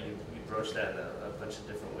love that you broached that in a bunch of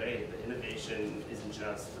different ways. The innovation isn't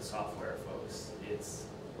just the software, folks. It's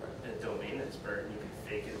a domain expert, and you can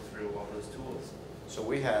fake it through all those tools. So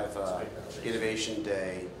we have Innovation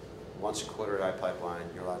Day once a quarter at iPipeline.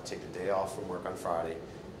 You're allowed to take the day off from work on Friday.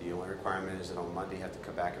 The only requirement is that on Monday you have to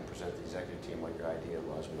come back and present the executive team what your idea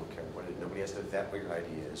was. We don't care what nobody has to vet what your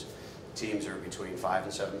idea is. Teams are between 5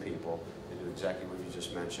 and 7 people. They do exactly what you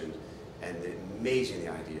just mentioned, and they're amazing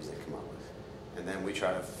the ideas they come up with. And then we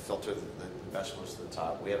try to filter the best ones to the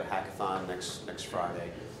top. We have a hackathon next Friday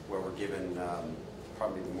where we're giving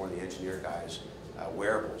probably more of the engineer guys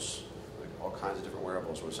wearables. All kinds of different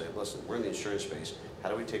wearables. We'll say, listen, we're in the insurance space. How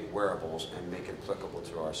do we take wearables and make it applicable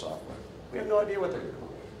to our software? We have no idea what they're going to come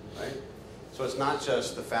up with, right? So it's not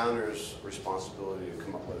just the founder's responsibility to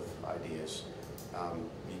come up with ideas.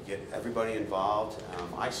 You get everybody involved.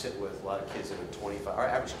 I sit with a lot of kids that are 25. Our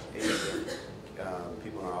average age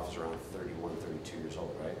people in our office around 31, 32 years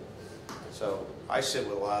old, right? So I sit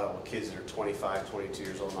with a lot of kids that are 25, 22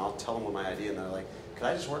 years old, and I'll tell them what my idea, and they're like, "Can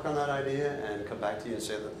I just work on that idea and come back to you and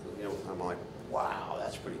say that?" You know, I'm like, "Wow,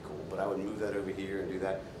 that's pretty cool." But I would move that over here and do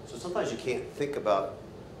that. So sometimes you can't think about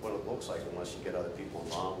what it looks like unless you get other people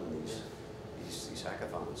involved in these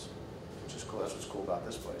hackathons, which is cool. That's what's cool about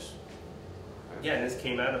this place. Right? Yeah, and this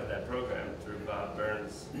came out of that program through Bob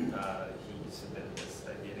Burns. He submitted this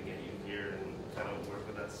idea to get you here and kind of work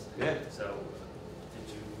with us. Yeah. So,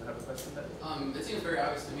 did you have a question, Ben? It seems very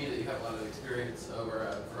obvious to me that you have a lot of experience over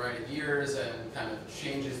a variety of years and kind of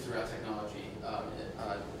changes throughout technology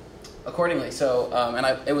accordingly. So,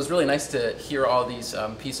 it was really nice to hear all these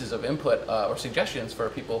pieces of input or suggestions for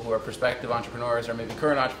people who are prospective entrepreneurs or maybe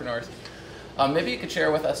current entrepreneurs. Maybe you could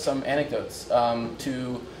share with us some anecdotes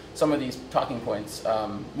to some of these talking points.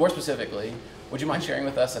 More specifically, would you mind sharing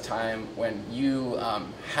with us a time when you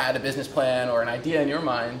had a business plan or an idea in your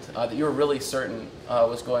mind that you were really certain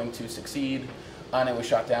was going to succeed and it was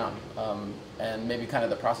shot down? And maybe kind of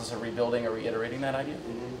the process of rebuilding or reiterating that idea?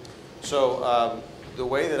 Mm-hmm. So the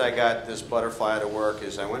way that I got this butterfly to work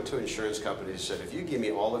is I went to insurance companies and said, if you give me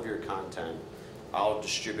all of your content, I'll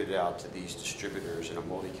distribute it out to these distributors in a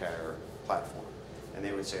multi-carrier platform. And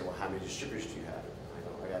they would say, well, how many distributors do you have? I go,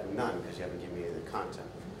 I got none because you haven't given me any of the content.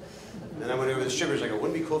 And then I went over to the distributors. I go,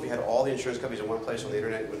 wouldn't it be cool if you had all the insurance companies in one place on the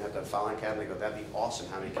internet? You wouldn't have to have a filing cabinet. They go, that'd be awesome.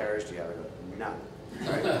 How many carriers do you have? I go, none.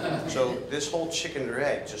 Right? So this whole chicken or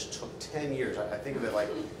egg just took 10 years. I think of it like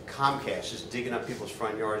Comcast just digging up people's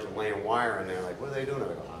front yards and laying wire in there. Like, what are they doing? I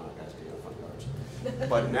go, oh, guys, digging up front yards.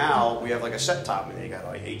 But now we have like a set top, and you got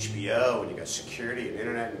like HBO, and you got security and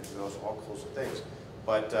internet, and those all sorts of things.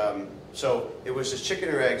 But so it was this chicken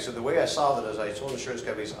or egg. So the way I solved it is I told insurance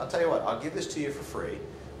companies, I'll tell you what, I'll give this to you for free.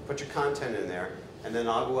 Put your content in there, and then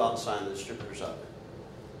I'll go out and sign the distributors up.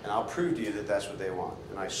 And I'll prove to you that that's what they want.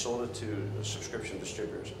 And I sold it to the subscription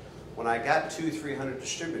distributors. When I got 200-300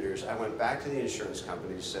 distributors, I went back to the insurance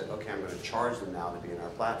companies and said, okay, I'm going to charge them now to be in our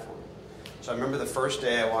platform. So I remember the first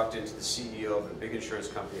day I walked into the CEO of a big insurance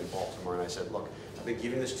company in Baltimore, and I said, look, I've been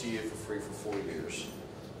giving this to you for free for 4 years.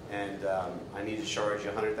 And I need to charge you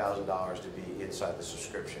 $100,000 to be inside the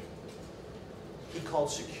subscription. He called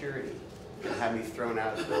security and had me thrown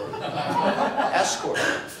out of the building. Escort.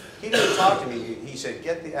 He didn't talk to me. He said,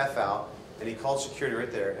 get the F out. And he called security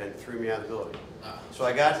right there and threw me out of the building. So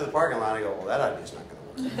I got to the parking lot and I go, well, that idea's not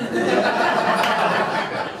going to work.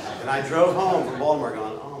 And I drove home from Baltimore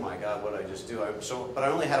going, oh my God, what did I just do? But I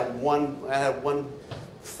only had one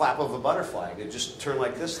flap of a butterfly. It just turned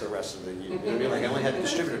like this the rest of the year. You know what I mean? Like I only had the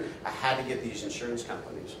distributor. I had to get these insurance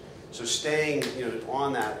companies. So staying,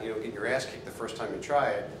 on that, get your ass kicked the first time you try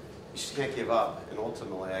it, you just can't give up. And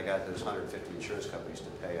ultimately, I got those 150 insurance companies to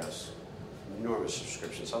pay us enormous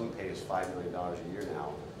subscriptions. Some pay us $5 million a year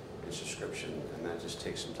now in subscription, and that just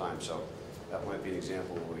takes some time. So that might be an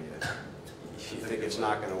example where you think it's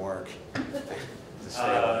not going to work.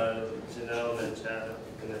 Janelle, then Chad,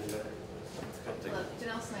 and then Hello,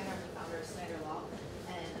 Janelle Snyder, I'm the founder of Snyder Law,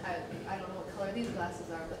 and I don't know what color these glasses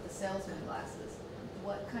are, but the salesman glasses.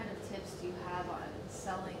 What kind of tips do you have on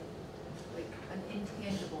selling like an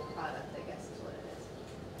intangible product, I guess is what it is?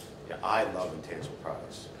 Yeah, I love intangible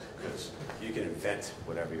products because you can invent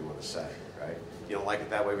whatever you want to say, right? You don't like it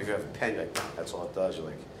that way, but if you have a pen, that's all it does.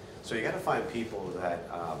 So you got to find people that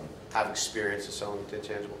have experience in selling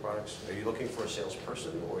intangible products. Are you looking for a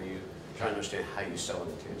salesperson, or are you trying to understand how you sell an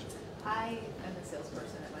intangible? I am a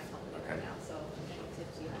salesperson at my company right now, so any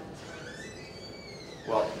tips you have as far as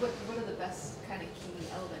well, what are the best kind of key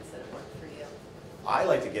elements that have worked for you? I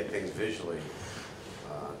like to get things visually,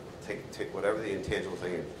 take whatever the intangible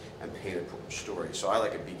thing and paint a story. So I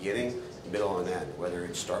like a beginning, middle, and end. Whether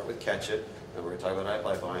it start with catch it, then we're going to talk about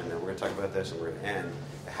iPipeline, then we're going to talk about this, and we're going to end.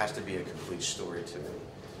 It has to be a complete story to me.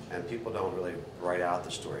 And people don't really write out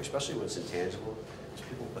the story, especially when it's intangible. Because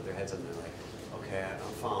people put their heads in there like, okay,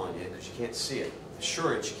 I'm following you, because you can't see it.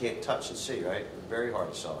 Assurance you can't touch and see, right? Very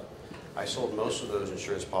hard to sell it. I sold most of those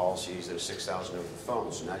insurance policies, those 6,000 over the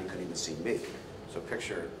phone, so now you couldn't even see me. So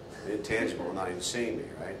picture an intangible not even seeing me,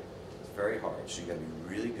 right? It's very hard. So you got to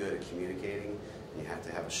be really good at communicating, and you have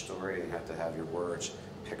to have a story, and you have to have your words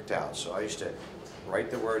picked out. So I used to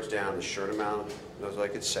write the words down, the short amount as I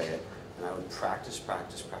could say it, and I would practice, so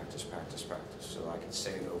I could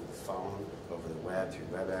say it over the phone, over the web, through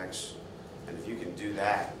WebEx. And if you can do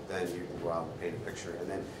that, then you can go out and paint a picture. And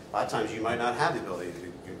then a lot of times you might not have the ability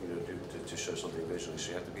to show something visually, so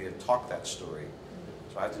you have to be able to talk that story.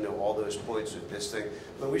 So I have to know all those points with this thing.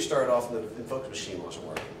 When we started off, the Focus machine wasn't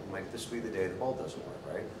working. I'm like, this will be the day the bulb doesn't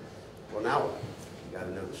work, right? Well, now what? You got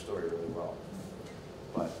to know the story really well.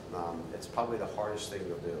 But it's probably the hardest thing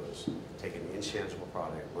you'll do is take an intangible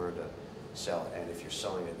product, learn to sell it, and if you're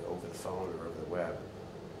selling it over the phone or over the web,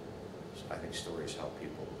 I think stories help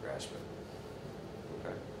people grasp it.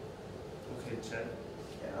 Okay. Okay, Chad.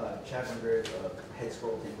 Yeah, Chad Wonder, head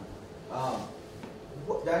scroll team. I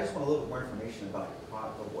just want a little bit more information about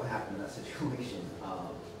what happened in that situation.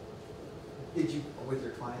 Did you, with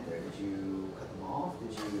your client there, did you cut them off?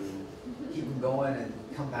 Did you keep them going and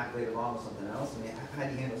come back later on with something else? I mean, how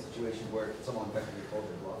do you handle a situation where someone effectively called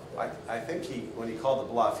their bluff? I think when he called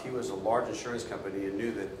the bluff, he was a large insurance company and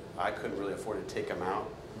knew that I couldn't really afford to take him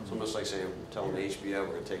out. It's almost like saying, telling HBO, we're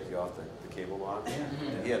going to take you off the cable box.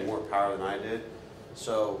 And he had more power than I did.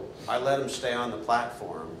 So I let him stay on the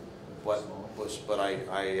platform, but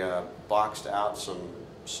I boxed out some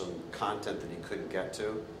content that he couldn't get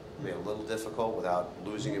to. Made it a little difficult without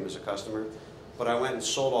losing him as a customer. But I went and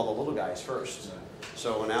sold all the little guys first.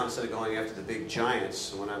 So now instead of going after the big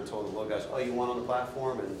giants, I went out and told the little guys, oh, you want on the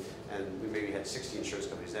platform? And we maybe had 60 insurance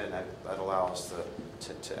companies then. That'd allow us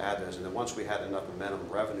to add those. And then once we had enough momentum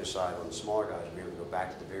revenue side on the smaller guys, we would go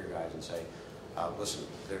back to the bigger guys and say, listen,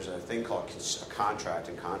 there's a thing called a contract,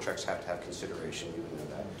 and contracts have to have consideration. You would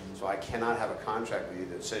know that. So I cannot have a contract with you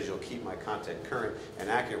that says you'll keep my content current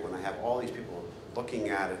and accurate when I have all these people looking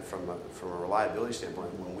at it from a reliability standpoint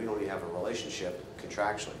when we don't even have a relationship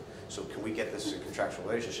contractually. So can we get this as a contractual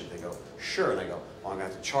relationship? They go, sure. And I go, well, I'm going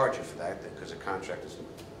to have to charge you for that because a contract doesn't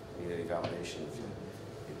need any validation if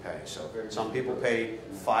you pay. So some people pay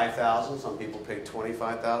 $5,000, some people pay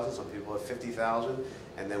 $25,000, some people have $50,000,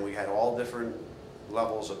 and then we had all different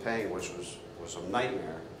levels of paying, which was a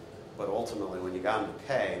nightmare. But ultimately, when you got them to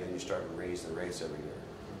pay, then you start to raise the rates every year.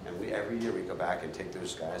 And every year we go back and take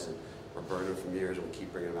those guys that were burning from years, and we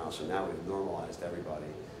keep bringing them out. So now we've normalized everybody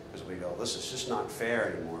because we go, this is just not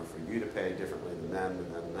fair anymore for you to pay differently than them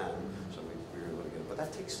and them and them. So we were able to get it. But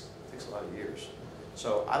that takes a lot of years.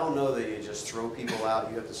 So I don't know that you just throw people out.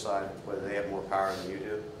 You have to decide whether they have more power than you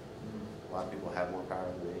do. A lot of people have more power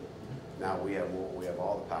than me. Now we have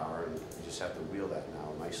all the power, and we just have to wield that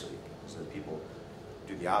now nicely. So that people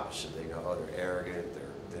do the opposite. They go, oh, they're arrogant,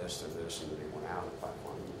 they're this, and they went out of the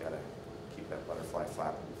platform. You've got to keep that butterfly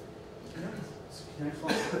flapping. Can I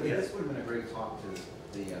follow up? Yeah, this would have been a great talk to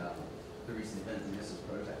the recent event in Mrs.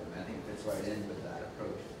 Prototype. I mean, I think it fits right in with that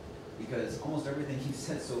approach. Because almost everything you've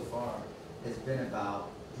said so far has been about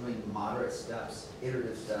doing moderate steps,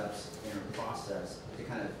 iterative steps in a process to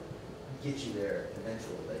kind of get you there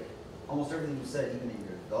eventually. Almost everything you said, even in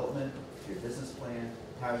your development, your business plan,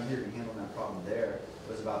 how you're handling that problem there,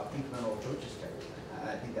 was about incremental approaches to everything.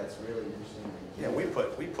 I think that's really interesting. Yeah,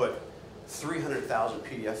 we put 300,000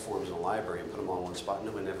 PDF forms in a library and put them all in one spot.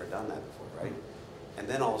 No one had ever done that before, right? And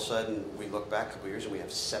then all of a sudden, we look back a couple years and we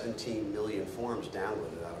have 17 million forms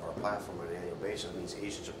downloaded out of our platform on an annual basis. That means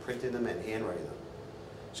agents are printing them and handwriting them.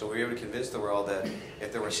 So we were able to convince the world that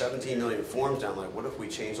if there were 17 million forms downloaded, what if we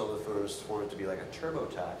changed all the forms to be like a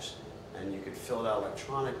TurboTax and you could fill it out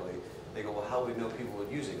electronically? They go, well, how would we know people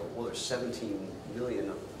would use it? Go, well, there's 17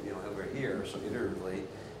 million, over here, so iteratively,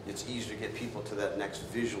 it's easier to get people to that next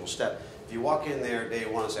visual step. If you walk in there day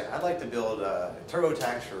one and say, I'd like to build a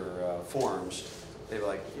TurboTax for forms, they'd be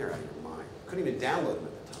like, you're out of your mind. Couldn't even download them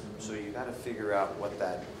at the time. So you got to figure out what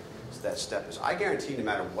that step is. I guarantee no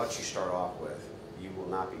matter what you start off with, you will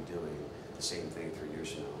not be doing the same thing 3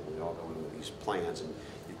 years from now. We all go in with these plans, and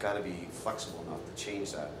you've got to be flexible enough to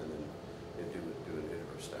change that and then do an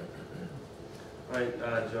iterative step. All right,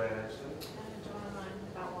 Joanne, actually. Joanne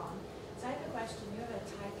Ballon. So I have a question. You have a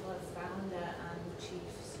title as founder and chief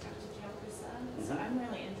strategy officer. So I'm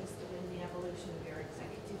really interested in the evolution of your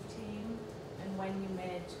executive team and when you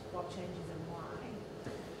made what changes and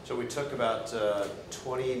why. So we took about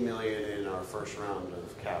 $20 million in our first round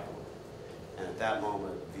of capital. And at that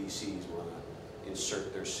moment, VCs want to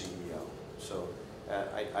insert their CEO. So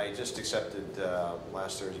I just accepted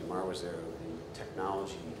last Thursday, Mar was there, the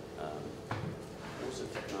technology, what was the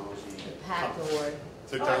technology? The PAC Award.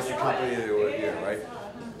 Technology company of the award, yeah, right?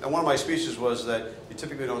 And one of my speeches was that you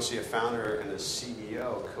typically don't see a founder and a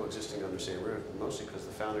CEO coexisting under the same roof, mostly because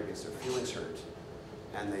the founder gets their feelings hurt.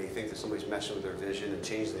 And they think that somebody's messing with their vision and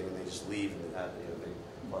changing things, and they just leave.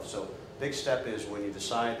 And, so big step is when you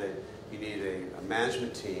decide that you need a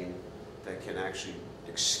management team that can actually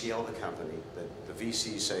scale the company, that the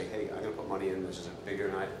VCs say, hey, I'm going to put money in, this is a big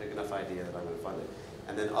enough idea that I'm going to fund it.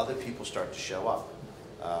 And then other people start to show up.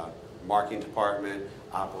 Marketing department,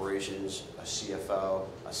 operations, a CFO,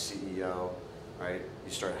 a CEO, right?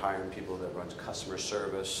 You start hiring people that run customer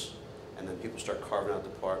service, and then people start carving out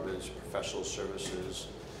departments, professional services,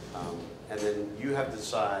 and then you have to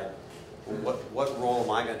decide Well, what role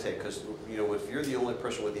am I going to take? Because if you're the only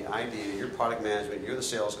person with the idea, you're product management, you're the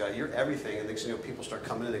sales guy, you're everything, and next thing you know, people start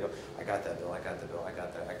coming in, they go, I got that bill, I got that bill, I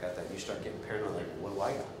got that, I got that. And you start getting paranoid, like, what do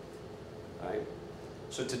I got? Right?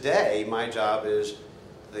 So today, my job is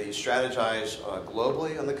they strategize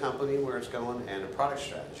globally on the company where it's going and a product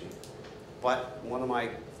strategy. But one of my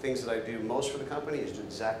things that I do most for the company is do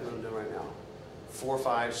exactly what I'm doing right now. 400,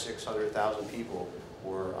 500, 600,000 people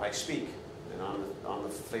where I speak, and on the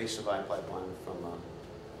face of iPipeline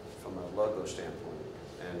from a logo standpoint.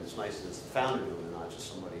 And it's nice that it's the founder doing it, not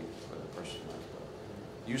just somebody or the person left.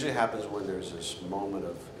 Usually it happens when there's this moment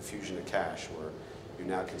of infusion of cash where you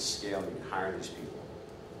now can scale and you can hire these people,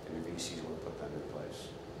 and your VCs want to put them in place.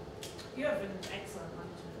 You have an excellent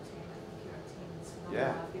management team. I think your team is phenomenal.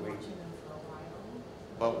 Yeah, I've been watching them for a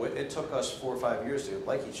while. But it took us 4 or 5 years to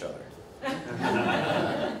like each other.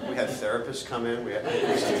 We had therapists come in.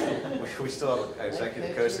 We still have an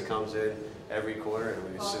executive coach that comes in every quarter, and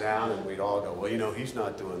we'd sit down and we'd all go, well, he's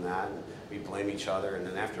not doing that. And we'd blame each other. And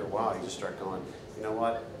then after a while, you just start going, you know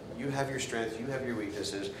what? You have your strengths, you have your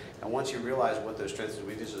weaknesses. And once you realize what those strengths and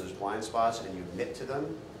weaknesses, those blind spots, and you admit to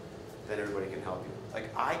them, then everybody can help you.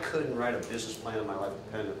 Like, I couldn't write a business plan in my life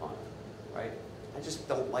dependent upon it, right? I just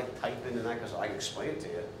don't like typing and that because I can explain it to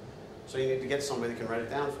you. So you need to get somebody that can write it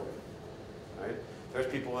down for you, right? There's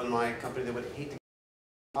people in my company that would hate to.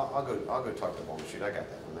 I'll go talk to Wall Street. I got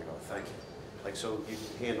that one. They go, thank you. Like, so you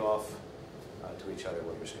hand off to each other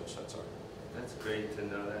what your skill sets are. That's great to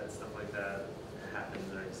know that stuff like that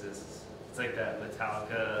happens or exists. It's like that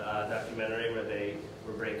Metallica documentary where they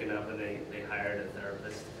were breaking up and they hired a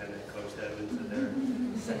therapist to kind of coach them into their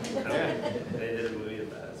second company. Yeah. They did a movie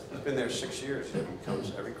about it. He's been there 6 years. He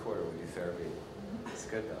comes every quarter. We do therapy. It's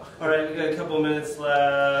good though. All right, we got a couple of minutes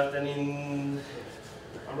left. I'm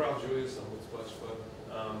Ralph Julius. I'm with Splash Club.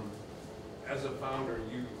 As a founder,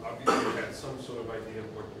 you obviously had some sort of idea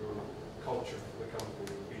of what your culture for the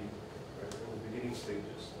company would be, right, in the beginning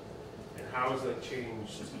stages. And how has that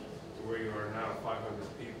changed to where you are now, 500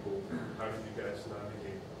 people? How did you guys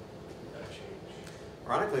navigate that change?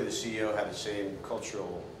 Ironically, the CEO had the same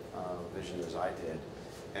cultural vision as I did,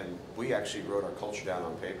 and we actually wrote our culture down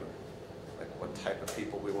on paper, like what type of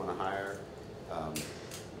people we want to hire.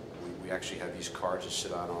 We actually have these cards that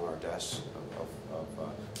sit on our desks of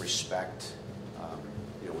respect.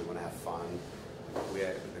 We want to have fun.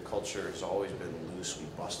 The culture has always been loose. We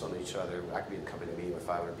bust on each other. I could be coming to a meeting with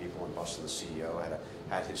 500 people and busting the CEO.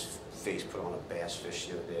 Had his face put on a bass fish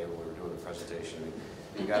the other day when we were doing the presentation.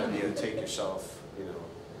 You got to be able to take yourself.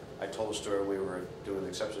 I told a story. We were doing an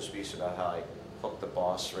acceptance speech about how I hooked the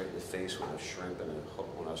boss right in the face with a shrimp and a hook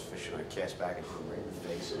when I was fishing. I cast back and hit him right in the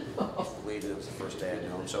face. He's bleeding. It was the first day I knew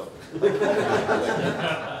him. So,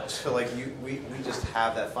 we just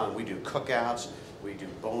have that fun. We do cookouts. We do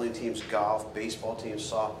bowling teams, golf, baseball teams,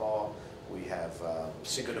 softball. We have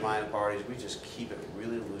Cinco de Mayo parties. We just keep it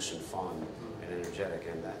really loose and fun and energetic,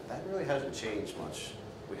 and that really hasn't changed much.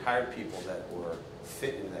 We hired people that were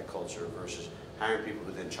fit into that culture versus hiring people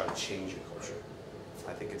who then try to change your culture.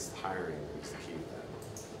 I think it's the hiring that's the key to that.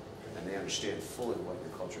 And they understand fully what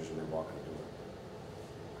your culture is when they walk in the door.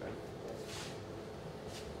 Okay?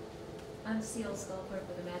 I'm Seal Sculper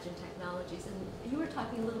with Imagine Technologies, and you were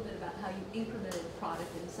talking a little bit about how you incremented product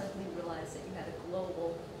and suddenly realized that you had a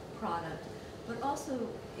global product. But also,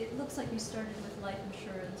 it looks like you started with life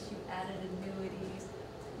insurance, you added annuities.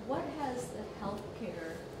 What has the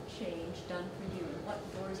healthcare change done for you? What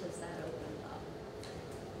doors has that opened up?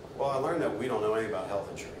 Well, I learned that we don't know anything about health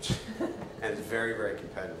insurance, and it's very, very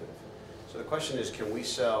competitive. So the question is, can we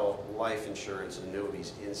sell life insurance and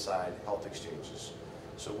annuities inside health exchanges?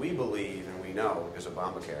 So we believe, and we know, because of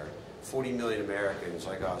Obamacare, 40 million Americans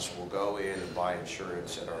like us will go in and buy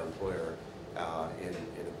insurance at our employer in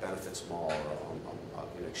a benefits mall or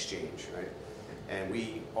in exchange, right? And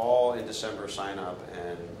we all in December sign up,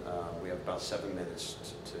 and we have about 7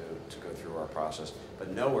 minutes to go through our process.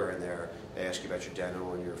 But nowhere in there they ask you about your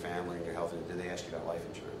dental and your family and your health, and then they ask you about life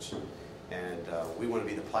insurance. And we want to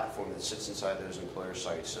be the platform that sits inside those employer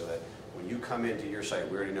sites so that when you come into your site,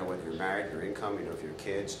 we already know whether you're married, your income, we know if you have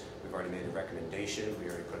kids. We've already made a recommendation. We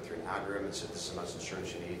already put it through an algorithm and said this is how much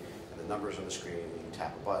insurance you need, and the numbers on the screen, and you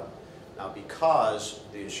tap a button. Now, because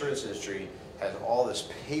the insurance industry has all this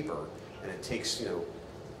paper, and it takes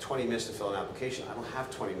 20 minutes to fill an application, I don't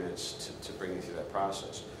have 20 minutes to bring you through that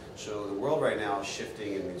process. So the world right now is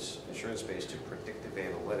shifting in this insurance space to predictive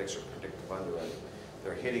analytics or predictive underwriting.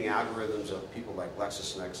 They're hitting algorithms of people like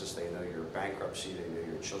LexisNexis. They know your bankruptcy, they know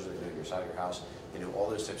your children, they know your side of your house, they know all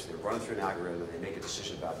those types. They run through an algorithm and they make a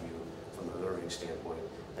decision about you from an underwriting standpoint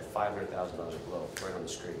at $500,000 a globe, right on the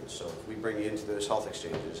screen. So if we bring you into those health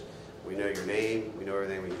exchanges, We know your name, we know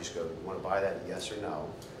everything. We just go, you want to buy that, yes or no?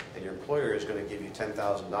 And your employer is going to give you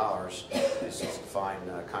 $10,000. It's a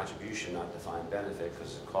defined contribution, not defined benefit,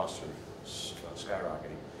 because the costs are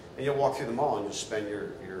skyrocketing. And you'll walk through the mall and you'll spend your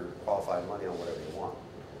qualified money on whatever you want.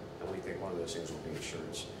 And we think one of those things will be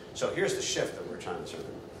insurance. So here's the shift that we're trying to serve.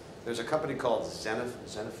 There's a company called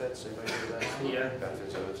Zenefits. Anybody heard of that? Yeah.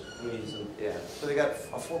 Benefits of it. We use them. Yeah. So they got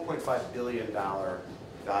a $4.5 billion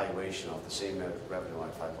valuation off the same revenue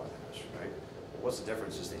iPipeline has, right? What's the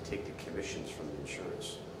difference is they take the commissions from the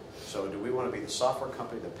insurance. So do we want to be the software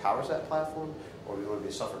company that powers that platform, or do we want to be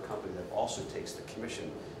a software company that also takes the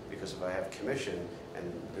commission? Because if I have commission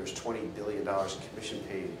and there's $20 billion in commission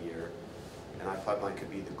paid a year, and iPipeline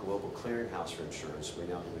could be the global clearinghouse for insurance. We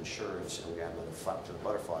now do insurance, and we have another flap to the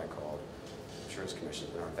butterfly called insurance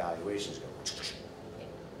commissions, and our valuations go,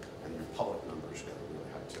 and your public numbers go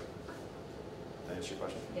really high too. Did that answer your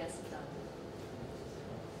question? Yes, it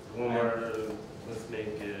does. One more, let's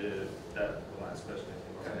make that the last question,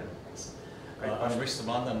 I think. Okay. I'm Rich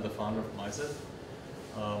Samanda, I'm the founder of MyZip.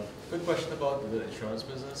 Good question about the insurance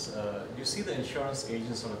business. Do you see the insurance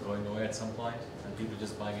agents sort of going away at some point, and people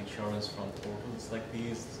just buying insurance from portals like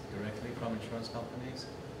these directly from insurance companies?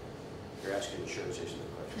 You're asking insurance agents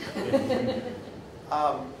the question.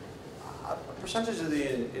 A percentage of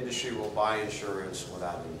the industry will buy insurance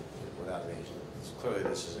without an agent. So clearly,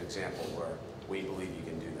 this is an example where we believe you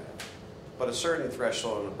can do that. But a certain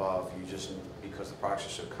threshold and above, you just, because the products are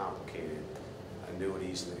so complicated,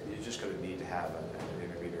 annuities, you're just going to need to have an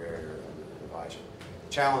intermediary or an advisor.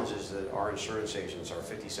 The challenge is that our insurance agents are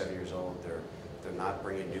 57 years old. They're not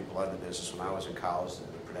bringing new blood in the business. When I was in college, the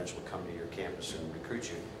Prudential would come to your campus and recruit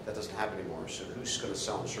you. That doesn't happen anymore. So who's going to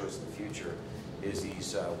sell insurance in the future is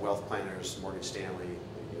these wealth planners, Morgan Stanley,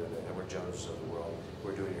 the Edward Jones of the world, who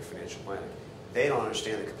are doing your financial planning. They don't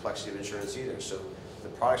understand the complexity of insurance either. So the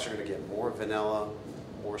products are going to get more vanilla,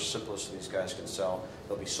 more simplest so these guys can sell.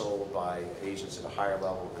 They'll be sold by agents at a higher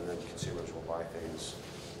level, and then consumers will buy things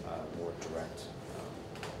more direct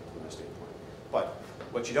from that standpoint. But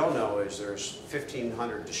what you don't know is there's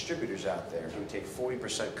 1,500 distributors out there who take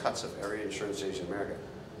 40% cuts of every insurance agent in America.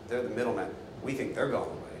 They're the middlemen. We think they're going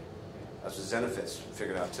away. That's what Zenefits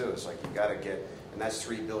figured out too. It's like you got to get, and that's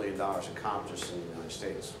 $3 billion in comp just in the United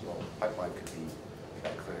States. Well, Pipeline could be a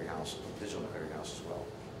clearinghouse, a digital clearinghouse as well.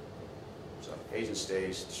 So agent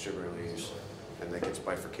stays, distributor leaves, and that gets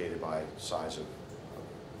bifurcated by size of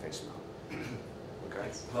face amount. Okay.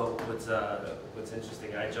 Well, what's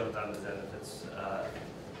interesting, I jumped on the Zenefits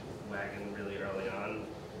wagon really early on,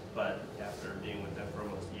 but after being with them for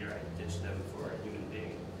almost a year, I ditched them for a human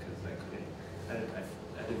being because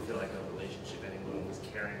I didn't feel like a relationship anyone was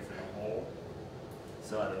caring for the whole.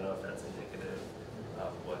 So I don't know if that's indicative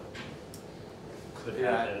of what could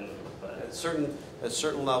happen. But at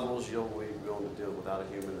certain levels, you'll be willing to deal without a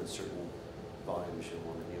human. At certain volumes, you'll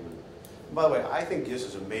want a human. And by the way, I think this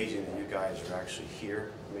is amazing that you guys are actually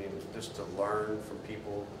here. I mean, just to learn from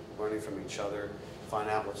people, learning from each other, find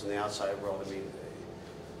out what's in the outside world. I mean,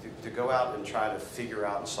 to go out and try to figure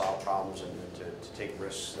out and solve problems and to take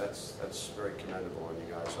risks, that's very commendable, and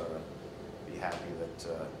you guys ought to be happy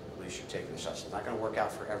that at least you're taking the shots. It's not going to work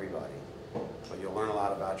out for everybody, but you'll learn a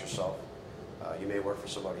lot about yourself. You may work for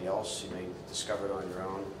somebody else, you may discover it on your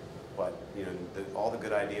own, but you know all the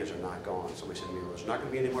good ideas are not gone. Somebody said to me, well, there's not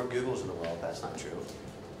going to be any more Googles in the world. That's not true.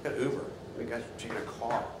 Look at Uber. I mean, guys taking a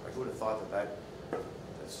car. Like, who would have thought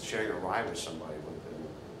that's sharing a ride with somebody would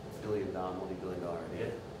have been multi-billion-dollar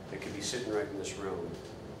idea. It could be sitting right in this room.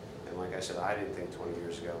 And like I said, I didn't think 20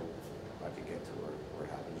 years ago I could get to where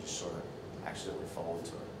it happened. You just sort of accidentally fall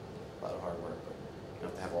into it. A lot of hard work, but you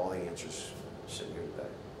don't have to have all the answers sitting here today.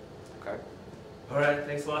 Okay? all right,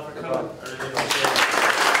 thanks a lot for coming. I really appreciate it.